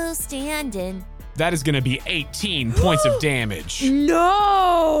still standing? That is going to be 18 points of damage.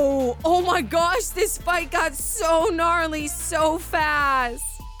 No! Oh my gosh, this fight got so gnarly so fast.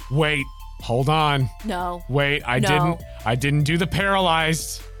 Wait, hold on. No. Wait, I didn't do the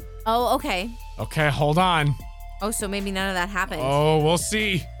paralyzed. Oh, okay. Okay, hold on. Oh, so maybe none of that happened. Oh, we'll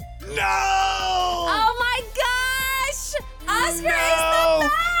see. No! Oh my gosh! Oscar is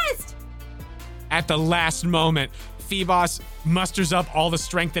the best! At the last moment, Phoebos musters up all the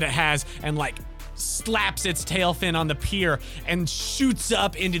strength that it has and like slaps its tail fin on the pier and shoots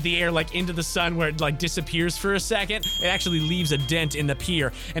up into the air, like into the sun, where it like disappears for a second. It actually leaves a dent in the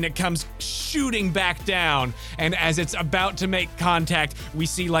pier and it comes shooting back down. And as it's about to make contact, we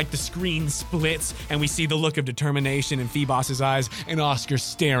see like the screen splits and we see the look of determination in Phoebos's eyes and Oscar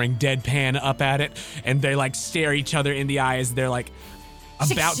staring deadpan up at it. And they like stare each other in the eye as they're like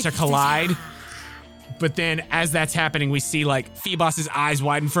about to collide. But then as that's happening, we see like Phoebos's eyes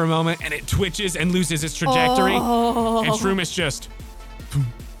widen for a moment and it twitches and loses its trajectory. And Shroomish just boom,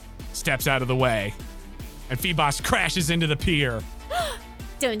 steps out of the way. And Phoebos crashes into the pier.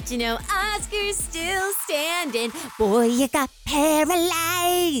 Don't you know Oscar's still standing? Boy, you got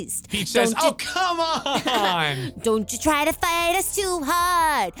paralyzed. Peach says, Don't you- oh, come on. Don't you try to fight us too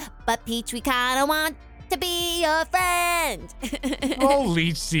hard. But Peach, we kinda want to be your friend. Oh,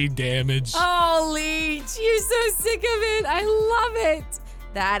 leech seed damage. Oh, Leech, you're so sick of it. I love it.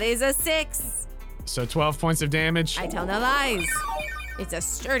 That is a 6. So 12 points of damage. I tell no lies. It's a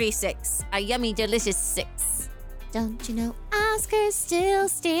sturdy 6. A yummy, delicious 6. Don't you know Oscar's still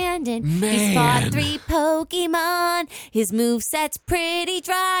standing? Man. He's fought 3 Pokemon. His moveset's pretty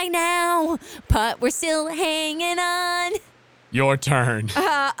dry now, but we're still hanging on. Your turn.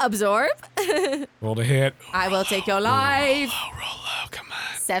 Absorb. Roll to hit. I will take your life. Roll low, come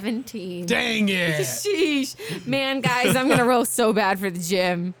on. 17. Dang it. Sheesh. Man, guys, I'm going to roll so bad for the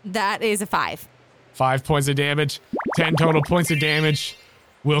gym. That is a 5. 5 points of damage. 10 total points of damage.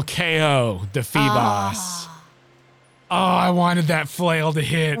 Will KO the Phoebos. Oh, I wanted that flail to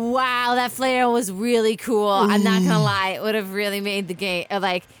hit. Wow, that flail was really cool. I'm not gonna lie, it would have really made the game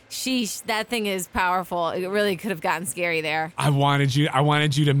like sheesh, that thing is powerful. It really could have gotten scary there. I wanted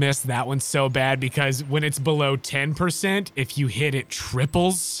you to miss that one so bad because when it's below 10%, if you hit it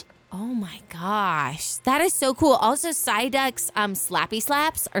triples. Oh my gosh. That is so cool. Also, Psyduck's slappy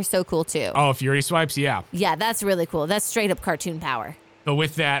slaps are so cool too. Oh, Fury Swipes, yeah. Yeah, that's really cool. That's straight up cartoon power. But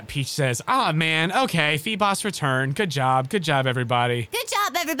with that, Peach says, man, okay, Phoebos return. Good job, everybody. Good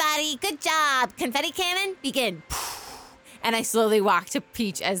job, everybody. Good job. Confetti cannon, begin. And I slowly walk to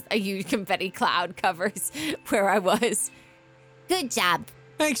Peach as a huge confetti cloud covers where I was. Good job.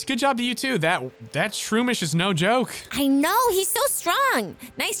 Thanks, good job to you too. That Shroomish is no joke. I know, he's so strong.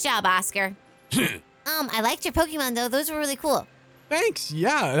 Nice job, Oscar. I liked your Pokemon though. Those were really cool. Thanks.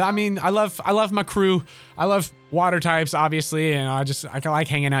 Yeah, I mean, I love my crew. I love water types, obviously, and I like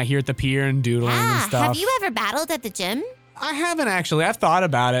hanging out here at the pier and doodling and stuff. Have you ever battled at the gym? I haven't actually. I've thought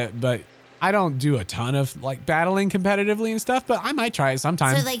about it, but I don't do a ton of like battling competitively and stuff. But I might try it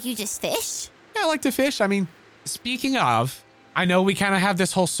sometime. So like you just fish? Yeah, I like to fish. I mean, speaking of, I know we kind of have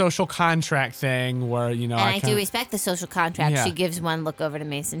this whole social contract thing where And I do respect the social contract. Yeah. She gives one look over to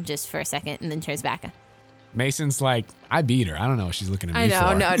Mason just for a second and then turns back. Mason's like, I beat her. I don't know what she's looking at me for.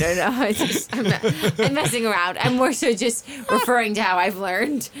 I know, no. I'm messing around. I'm more so just referring to how I've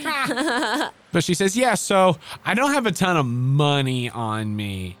learned. But she says, yeah, so I don't have a ton of money on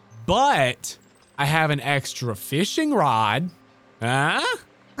me, but I have an extra fishing rod. Huh?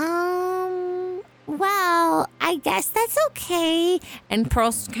 Well, I guess that's okay. And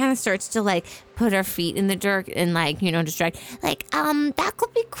Pearl kind of starts to like put her feet in the dirt and like, distract. Like, that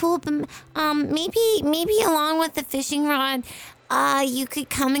could be cool, but maybe along with the fishing rod, you could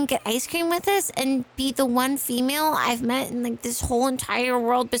come and get ice cream with us and be the one female I've met in like this whole entire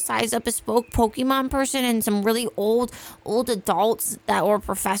world besides a bespoke Pokemon person and some really old adults that were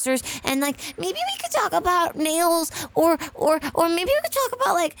professors. And like maybe we could talk about nails or maybe we could talk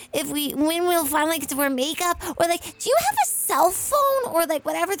about like when we'll finally get to wear makeup, or like, do you have a cell phone or like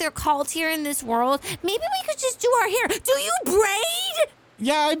whatever they're called here in this world? Maybe we could just do our hair. Do you braid?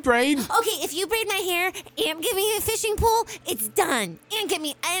 Yeah, I braid. Okay, if you braid my hair and give me a fishing pole, it's done. And get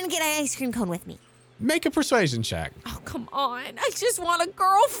an ice cream cone with me. Make a persuasion check. Oh, come on. I just want a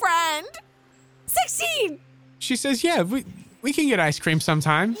girlfriend. 16. She says, yeah, we can get ice cream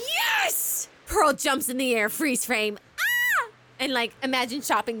sometime. Yes! Pearl jumps in the air, freeze frame. Ah! And like, imagine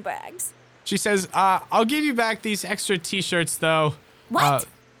shopping bags. She says, I'll give you back these extra t-shirts, though. What?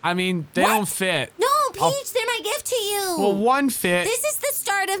 I mean, they don't fit. No, Peach, they're my gift to you. Well, one fit. This is the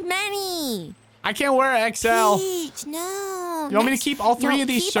start of many. I can't wear XL. Peach, no. You want me to keep all three of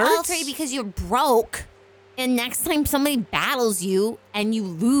these keep shirts? all three because you're broke. And next time somebody battles you and you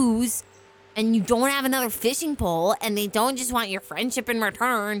lose and you don't have another fishing pole and they don't just want your friendship in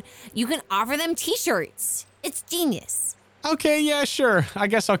return, you can offer them t-shirts. It's genius. Okay, yeah, sure. I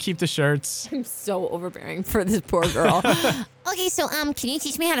guess I'll keep the shirts. I'm so overbearing for this poor girl. Okay, so can you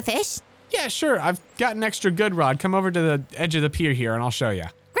teach me how to fish? Yeah, sure. I've got an extra good rod. Come over to the edge of the pier here and I'll show you.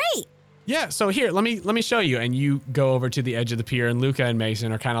 Great. Yeah, so here, let me show you. And you go over to the edge of the pier, and Luca and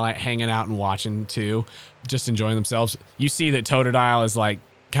Mason are kind of like hanging out and watching too, just enjoying themselves. You see that Totodile is like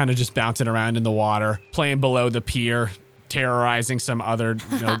kind of just bouncing around in the water, playing below the pier, terrorizing some other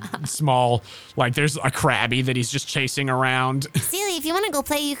small, like there's a crabby that he's just chasing around. Celia, if you want to go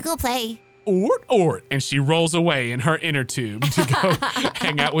play, you can go play. Ort, and she rolls away in her inner tube to go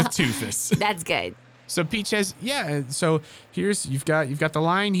hang out with Toothless. That's good. So Peach says, yeah, so you've got the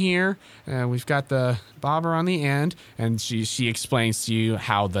line here, we've got the bobber on the end, and she explains to you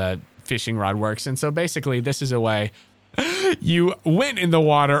how the fishing rod works. And so basically this is a way you went in the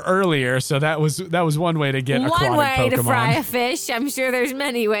water earlier, so that was one way to get aquatic One way Pokemon. to fry a fish. I'm sure there's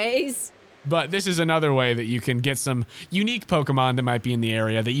many ways. But this is another way that you can get some unique Pokemon that might be in the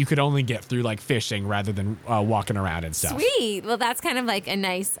area that you could only get through like fishing rather than walking around and stuff. Sweet. Well, that's kind of like a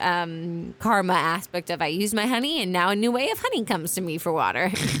nice karma aspect of I used my honey and now a new way of honey comes to me for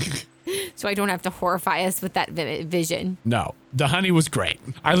water. So I don't have to horrify us with that vision. No, the honey was great.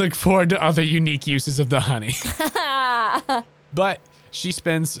 I look forward to other unique uses of the honey. But she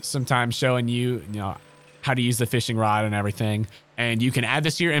spends some time showing you, how to use the fishing rod and everything. And you can add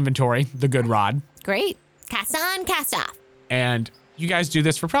this to your inventory, the good rod. Great. Cast on, cast off. And you guys do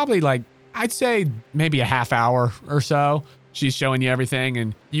this for probably like, I'd say maybe a half hour or so. She's showing you everything,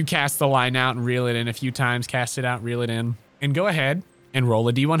 and you cast the line out and reel it in a few times, cast it out, reel it in, and go ahead and roll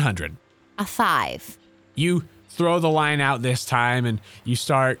a D100. A 5. You throw the line out this time, and you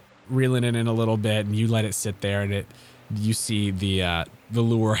start reeling it in a little bit, and you let it sit there, and you see the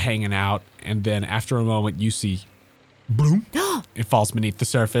lure hanging out, and then after a moment, you see, bloom, it falls beneath the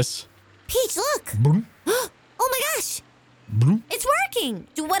surface. Peach, look. Bloom, Oh my gosh. bloom. It's working.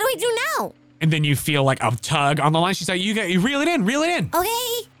 What do we do now? And then you feel like a tug on the line. She's like, you reel it in, reel it in.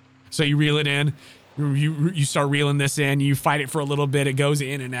 Okay. So you reel it in. You start reeling this in. You fight it for a little bit. It goes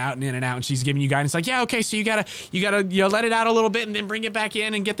in and out and in and out. And she's giving you guidance like, yeah, okay. So you gotta let it out a little bit and then bring it back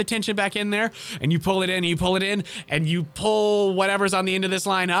in and get the tension back in there. And you pull it in. And you pull it in. And you pull whatever's on the end of this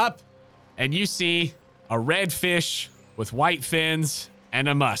line up. And you see a red fish with white fins and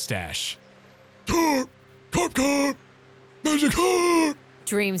a mustache. Cut! Magic cut!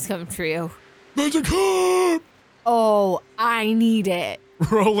 Dreams come true. Magic cut! Oh, I need it.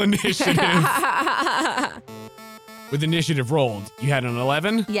 Roll initiative. With initiative rolled, you had an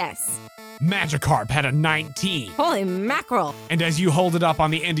 11. Yes. Magikarp had a 19. Holy mackerel. And as you hold it up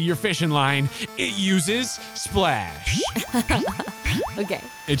on the end of your fishing line, it uses Splash. Okay.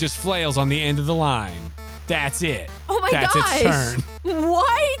 It just flails on the end of the line. That's it. Oh my That's gosh. its turn.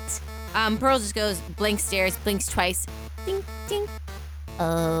 What? Pearl just goes, blink stares, blinks twice. Ding, ding.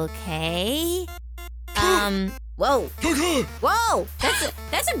 Okay. Whoa. Whoa.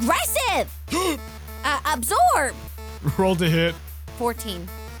 That's aggressive. Absorb. Roll to hit. 14.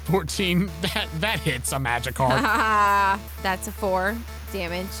 14. That hits a Magikarp. That's a 4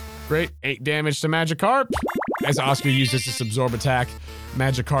 damage. Great. 8 damage to Magikarp. As Oscar uses this absorb attack,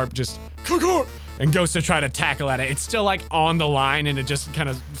 Magikarp just and goes to try to tackle at it. It's still like on the line and it just kind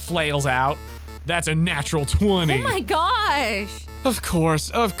of flails out. That's a natural 20. Oh my gosh. Of course,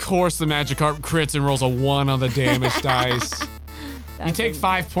 the Magikarp crits and rolls a 1 on the damage dice. You take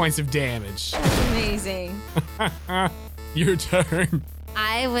 5 points of damage. Amazing. Your turn.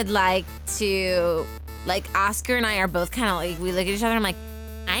 I would like to, like, Oscar and I are both kind of like, we look at each other, I'm like,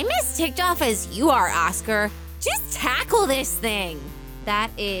 I'm as ticked off as you are, Oscar. Just tackle this thing.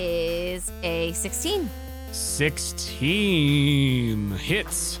 That is a 16. 16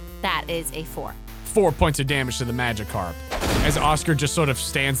 hits. That is a 4. 4 points of damage to the Magikarp. As Oscar just sort of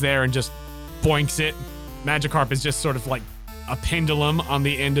stands there and just boinks it, Magikarp is just sort of like a pendulum on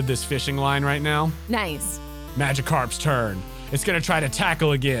the end of this fishing line right now. Nice. Magikarp's turn. It's gonna try to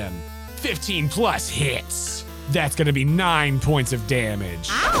tackle again. 15 plus hits. That's gonna be 9 points of damage.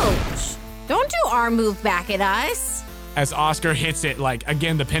 Ouch. Don't do arm move back at us. As Oscar hits it, like,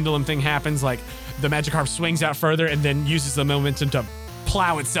 again, the pendulum thing happens, like, the Magikarp swings out further and then uses the momentum to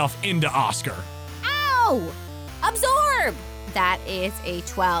plow itself into Oscar. Ow! Absorb! That is a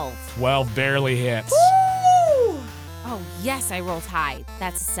 12. 12 barely hits. Woo! Oh, yes, I rolled high.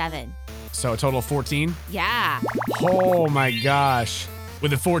 That's a 7. So a total of 14? Yeah. Oh my gosh.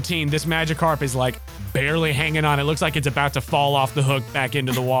 With a 14, this Magikarp is like barely hanging on. It looks like it's about to fall off the hook back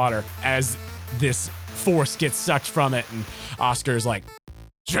into the water as this force gets sucked from it, and Oscar's like,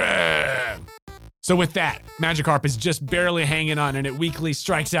 "Shh." So with that, Magikarp is just barely hanging on, and it weakly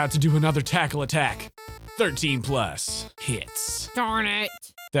strikes out to do another tackle attack. 13 plus hits. Darn it.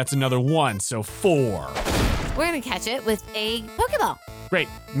 That's another 1, so 4. We're going to catch it with a Pokeball. Great.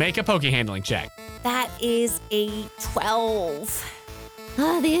 Make a Poke handling check. That is a 12.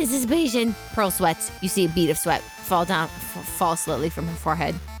 The anticipation. Pearl sweats. You see a bead of sweat fall slowly from her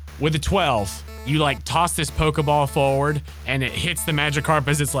forehead. With a 12, you like toss this Pokeball forward and it hits the Magikarp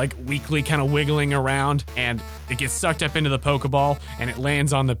as it's like weakly kind of wiggling around, and it gets sucked up into the Pokeball and it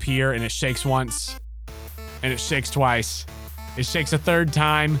lands on the pier and it shakes once and it shakes twice. It shakes a third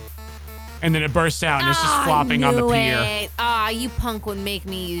time and then it bursts out and it's just flopping on the pier. You punk would make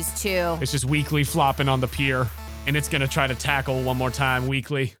me use 2. It's just weakly flopping on the pier and it's gonna try to tackle one more time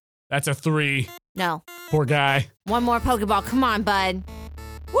weakly. That's a 3. No. Poor guy. One more Pokeball. Come on, bud.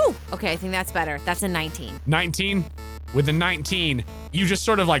 Woo! Okay, I think that's better. That's a 19. 19. With the 19, you just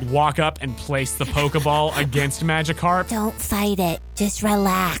sort of like walk up and place the Pokeball against Magikarp. Don't fight it. Just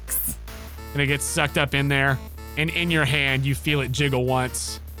relax. And it gets sucked up in there. And in your hand, you feel it jiggle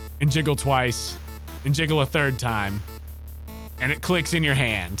once, and jiggle twice, and jiggle a third time. And it clicks in your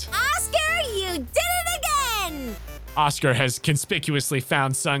hand. Oscar, you did it again! Oscar has conspicuously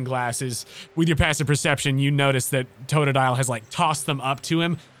found sunglasses. With your passive perception, you notice that Totodile has like tossed them up to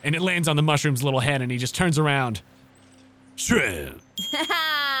him, and it lands on the mushroom's little head, and he just turns around. Shrimp.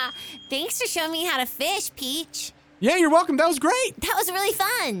 Thanks for showing me how to fish, Peach. Yeah, you're welcome. That was great. That was really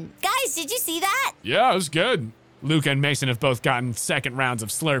fun. Guys, did you see that? Yeah, it was good. Luca and Mason have both gotten second rounds of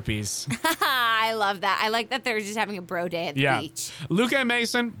Slurpees. I love that. I like that they're just having a bro day at the Yeah. beach. Luca and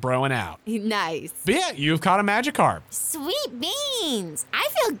Mason, broing out. Nice. But yeah, you've caught a Magikarp. Sweet beans. I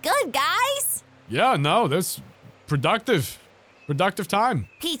feel good, guys. Yeah, no, that's productive. Productive time.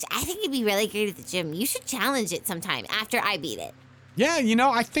 Peach, I think you'd be really great at the gym. You should challenge it sometime after I beat it. Yeah,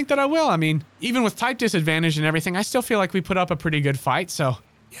 I think that I will. I mean, even with type disadvantage and everything, I still feel like we put up a pretty good fight, so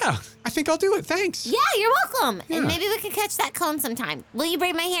yeah, I think I'll do it. Thanks. Yeah, you're welcome. Yeah. And maybe we could catch that clone sometime. Will you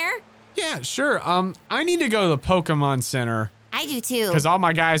braid my hair? Yeah, sure. I need to go to the Pokemon Center I do too. because all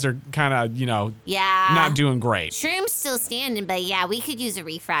my guys are kind of, Yeah. not doing great. Shroom's still standing, but yeah, we could use a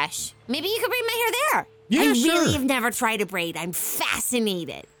refresh. Maybe you could braid my hair there. Yeah, I sure. really have never tried a braid. I'm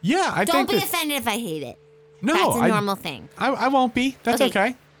fascinated. Yeah, I Don't think be that, offended if I hate it. no, That's a I, normal thing. I won't be. That's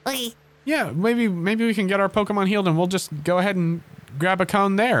okay. Okay, Yeah, maybe we can get our Pokemon healed and we'll just go ahead and grab a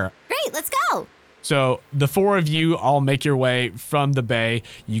cone there. great, let's go. So the 4 of you all make your way from the bay.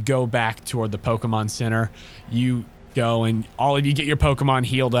 You go back toward the Pokemon Center. You go and all of you get your Pokemon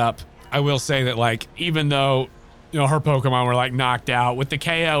healed up. I will say that, like, even though her Pokemon were like knocked out. With the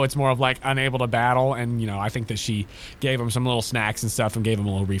KO, it's more of like unable to battle. And, I think that she gave them some little snacks and stuff and gave them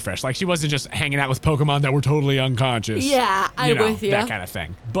a little refresh. Like she wasn't just hanging out with Pokemon that were totally unconscious. Yeah, I'm with you. That kind of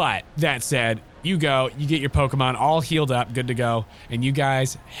thing. But that said, you go, you get your Pokemon all healed up, good to go. And you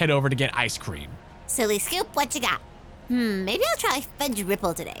guys head over to get ice cream. Silly Scoop, what you got? Maybe I'll try Fudge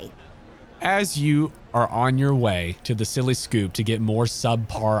Ripple today. As you are on your way to the Silly Scoop to get more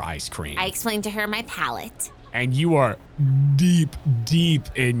subpar ice cream. I explained to her my palate. And you are deep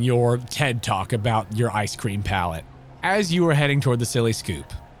in your TED Talk about your ice cream palette. As you are heading toward the Silly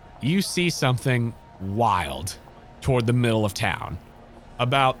Scoop, you see something wild toward the middle of town.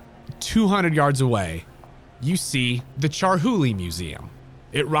 About 200 yards away, you see the Charhuli Museum.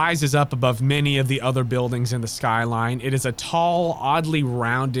 It rises up above many of the other buildings in the skyline. It is a tall, oddly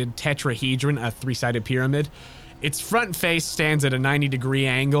rounded tetrahedron, a three-sided pyramid. Its front face stands at a 90-degree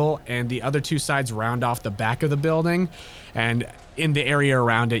angle, and the other two sides round off the back of the building. And in the area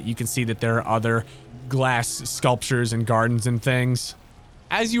around it, you can see that there are other glass sculptures and gardens and things.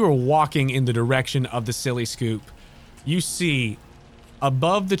 As you are walking in the direction of the Silly Scoop, you see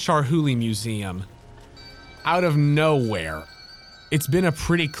above the Charhuli Museum, out of nowhere, it's been a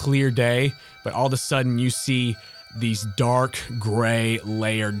pretty clear day, but all of a sudden you see these dark gray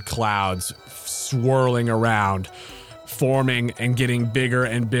layered clouds swirling around, forming and getting bigger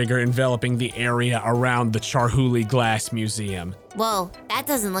and bigger, enveloping the area around the Charhuli Glass Museum. Whoa, that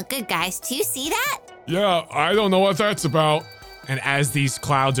doesn't look good, guys. Do you see that? Yeah, I don't know what that's about. And as these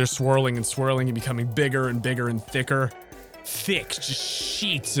clouds are swirling and becoming bigger and bigger and thicker, thick just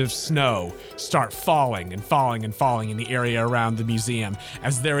sheets of snow start falling in the area around the museum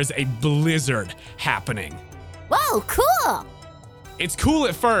as there is a blizzard happening. Whoa, cool! It's cool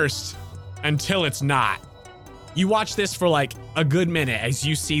at first until it's not. You watch this for like a good minute as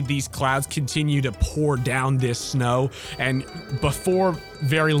you see these clouds continue to pour down this snow, and before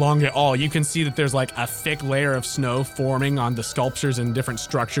very long at all, you can see that there's like a thick layer of snow forming on the sculptures and different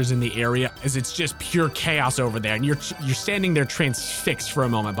structures in the area as it's just pure chaos over there, and you're standing there transfixed for a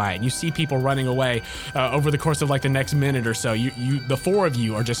moment by it, and you see people running away over the course of like the next minute or so. The four of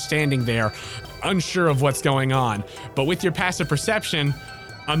you are just standing there unsure of what's going on, but with your passive perception,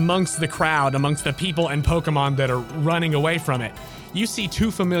 amongst the crowd, amongst the people and Pokemon that are running away from it, you see two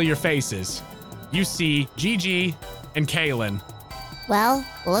familiar faces. You see Gigi and Kaylin. Well,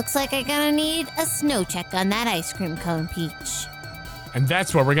 looks like I'm gonna need a snow check on that ice cream cone, Peach. And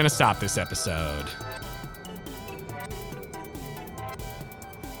that's where we're gonna stop this episode.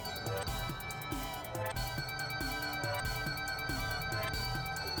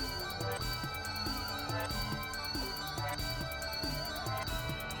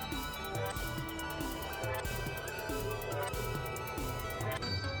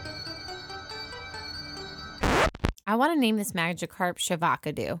 I want to name this Magikarp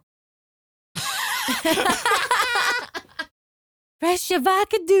Shavakadu. Fresh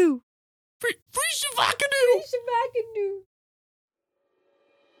Shavakadu. Free Shavakadu! Shavakadu.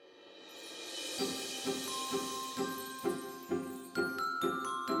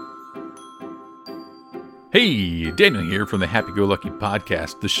 Hey, Daniel here from the Happy Go Lucky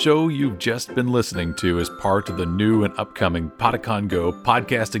Podcast. The show you've just been listening to is part of the new and upcoming Podicon Go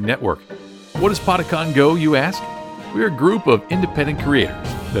podcasting network. What is Podicon Go, you ask? We're a group of independent creators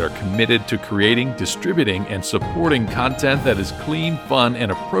that are committed to creating, distributing, and supporting content that is clean, fun,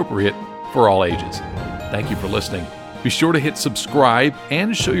 and appropriate for all ages. Thank you for listening. Be sure to hit subscribe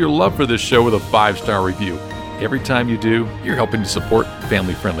and show your love for this show with a 5-star review. Every time you do, you're helping to support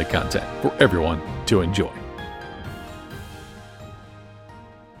family-friendly content for everyone to enjoy.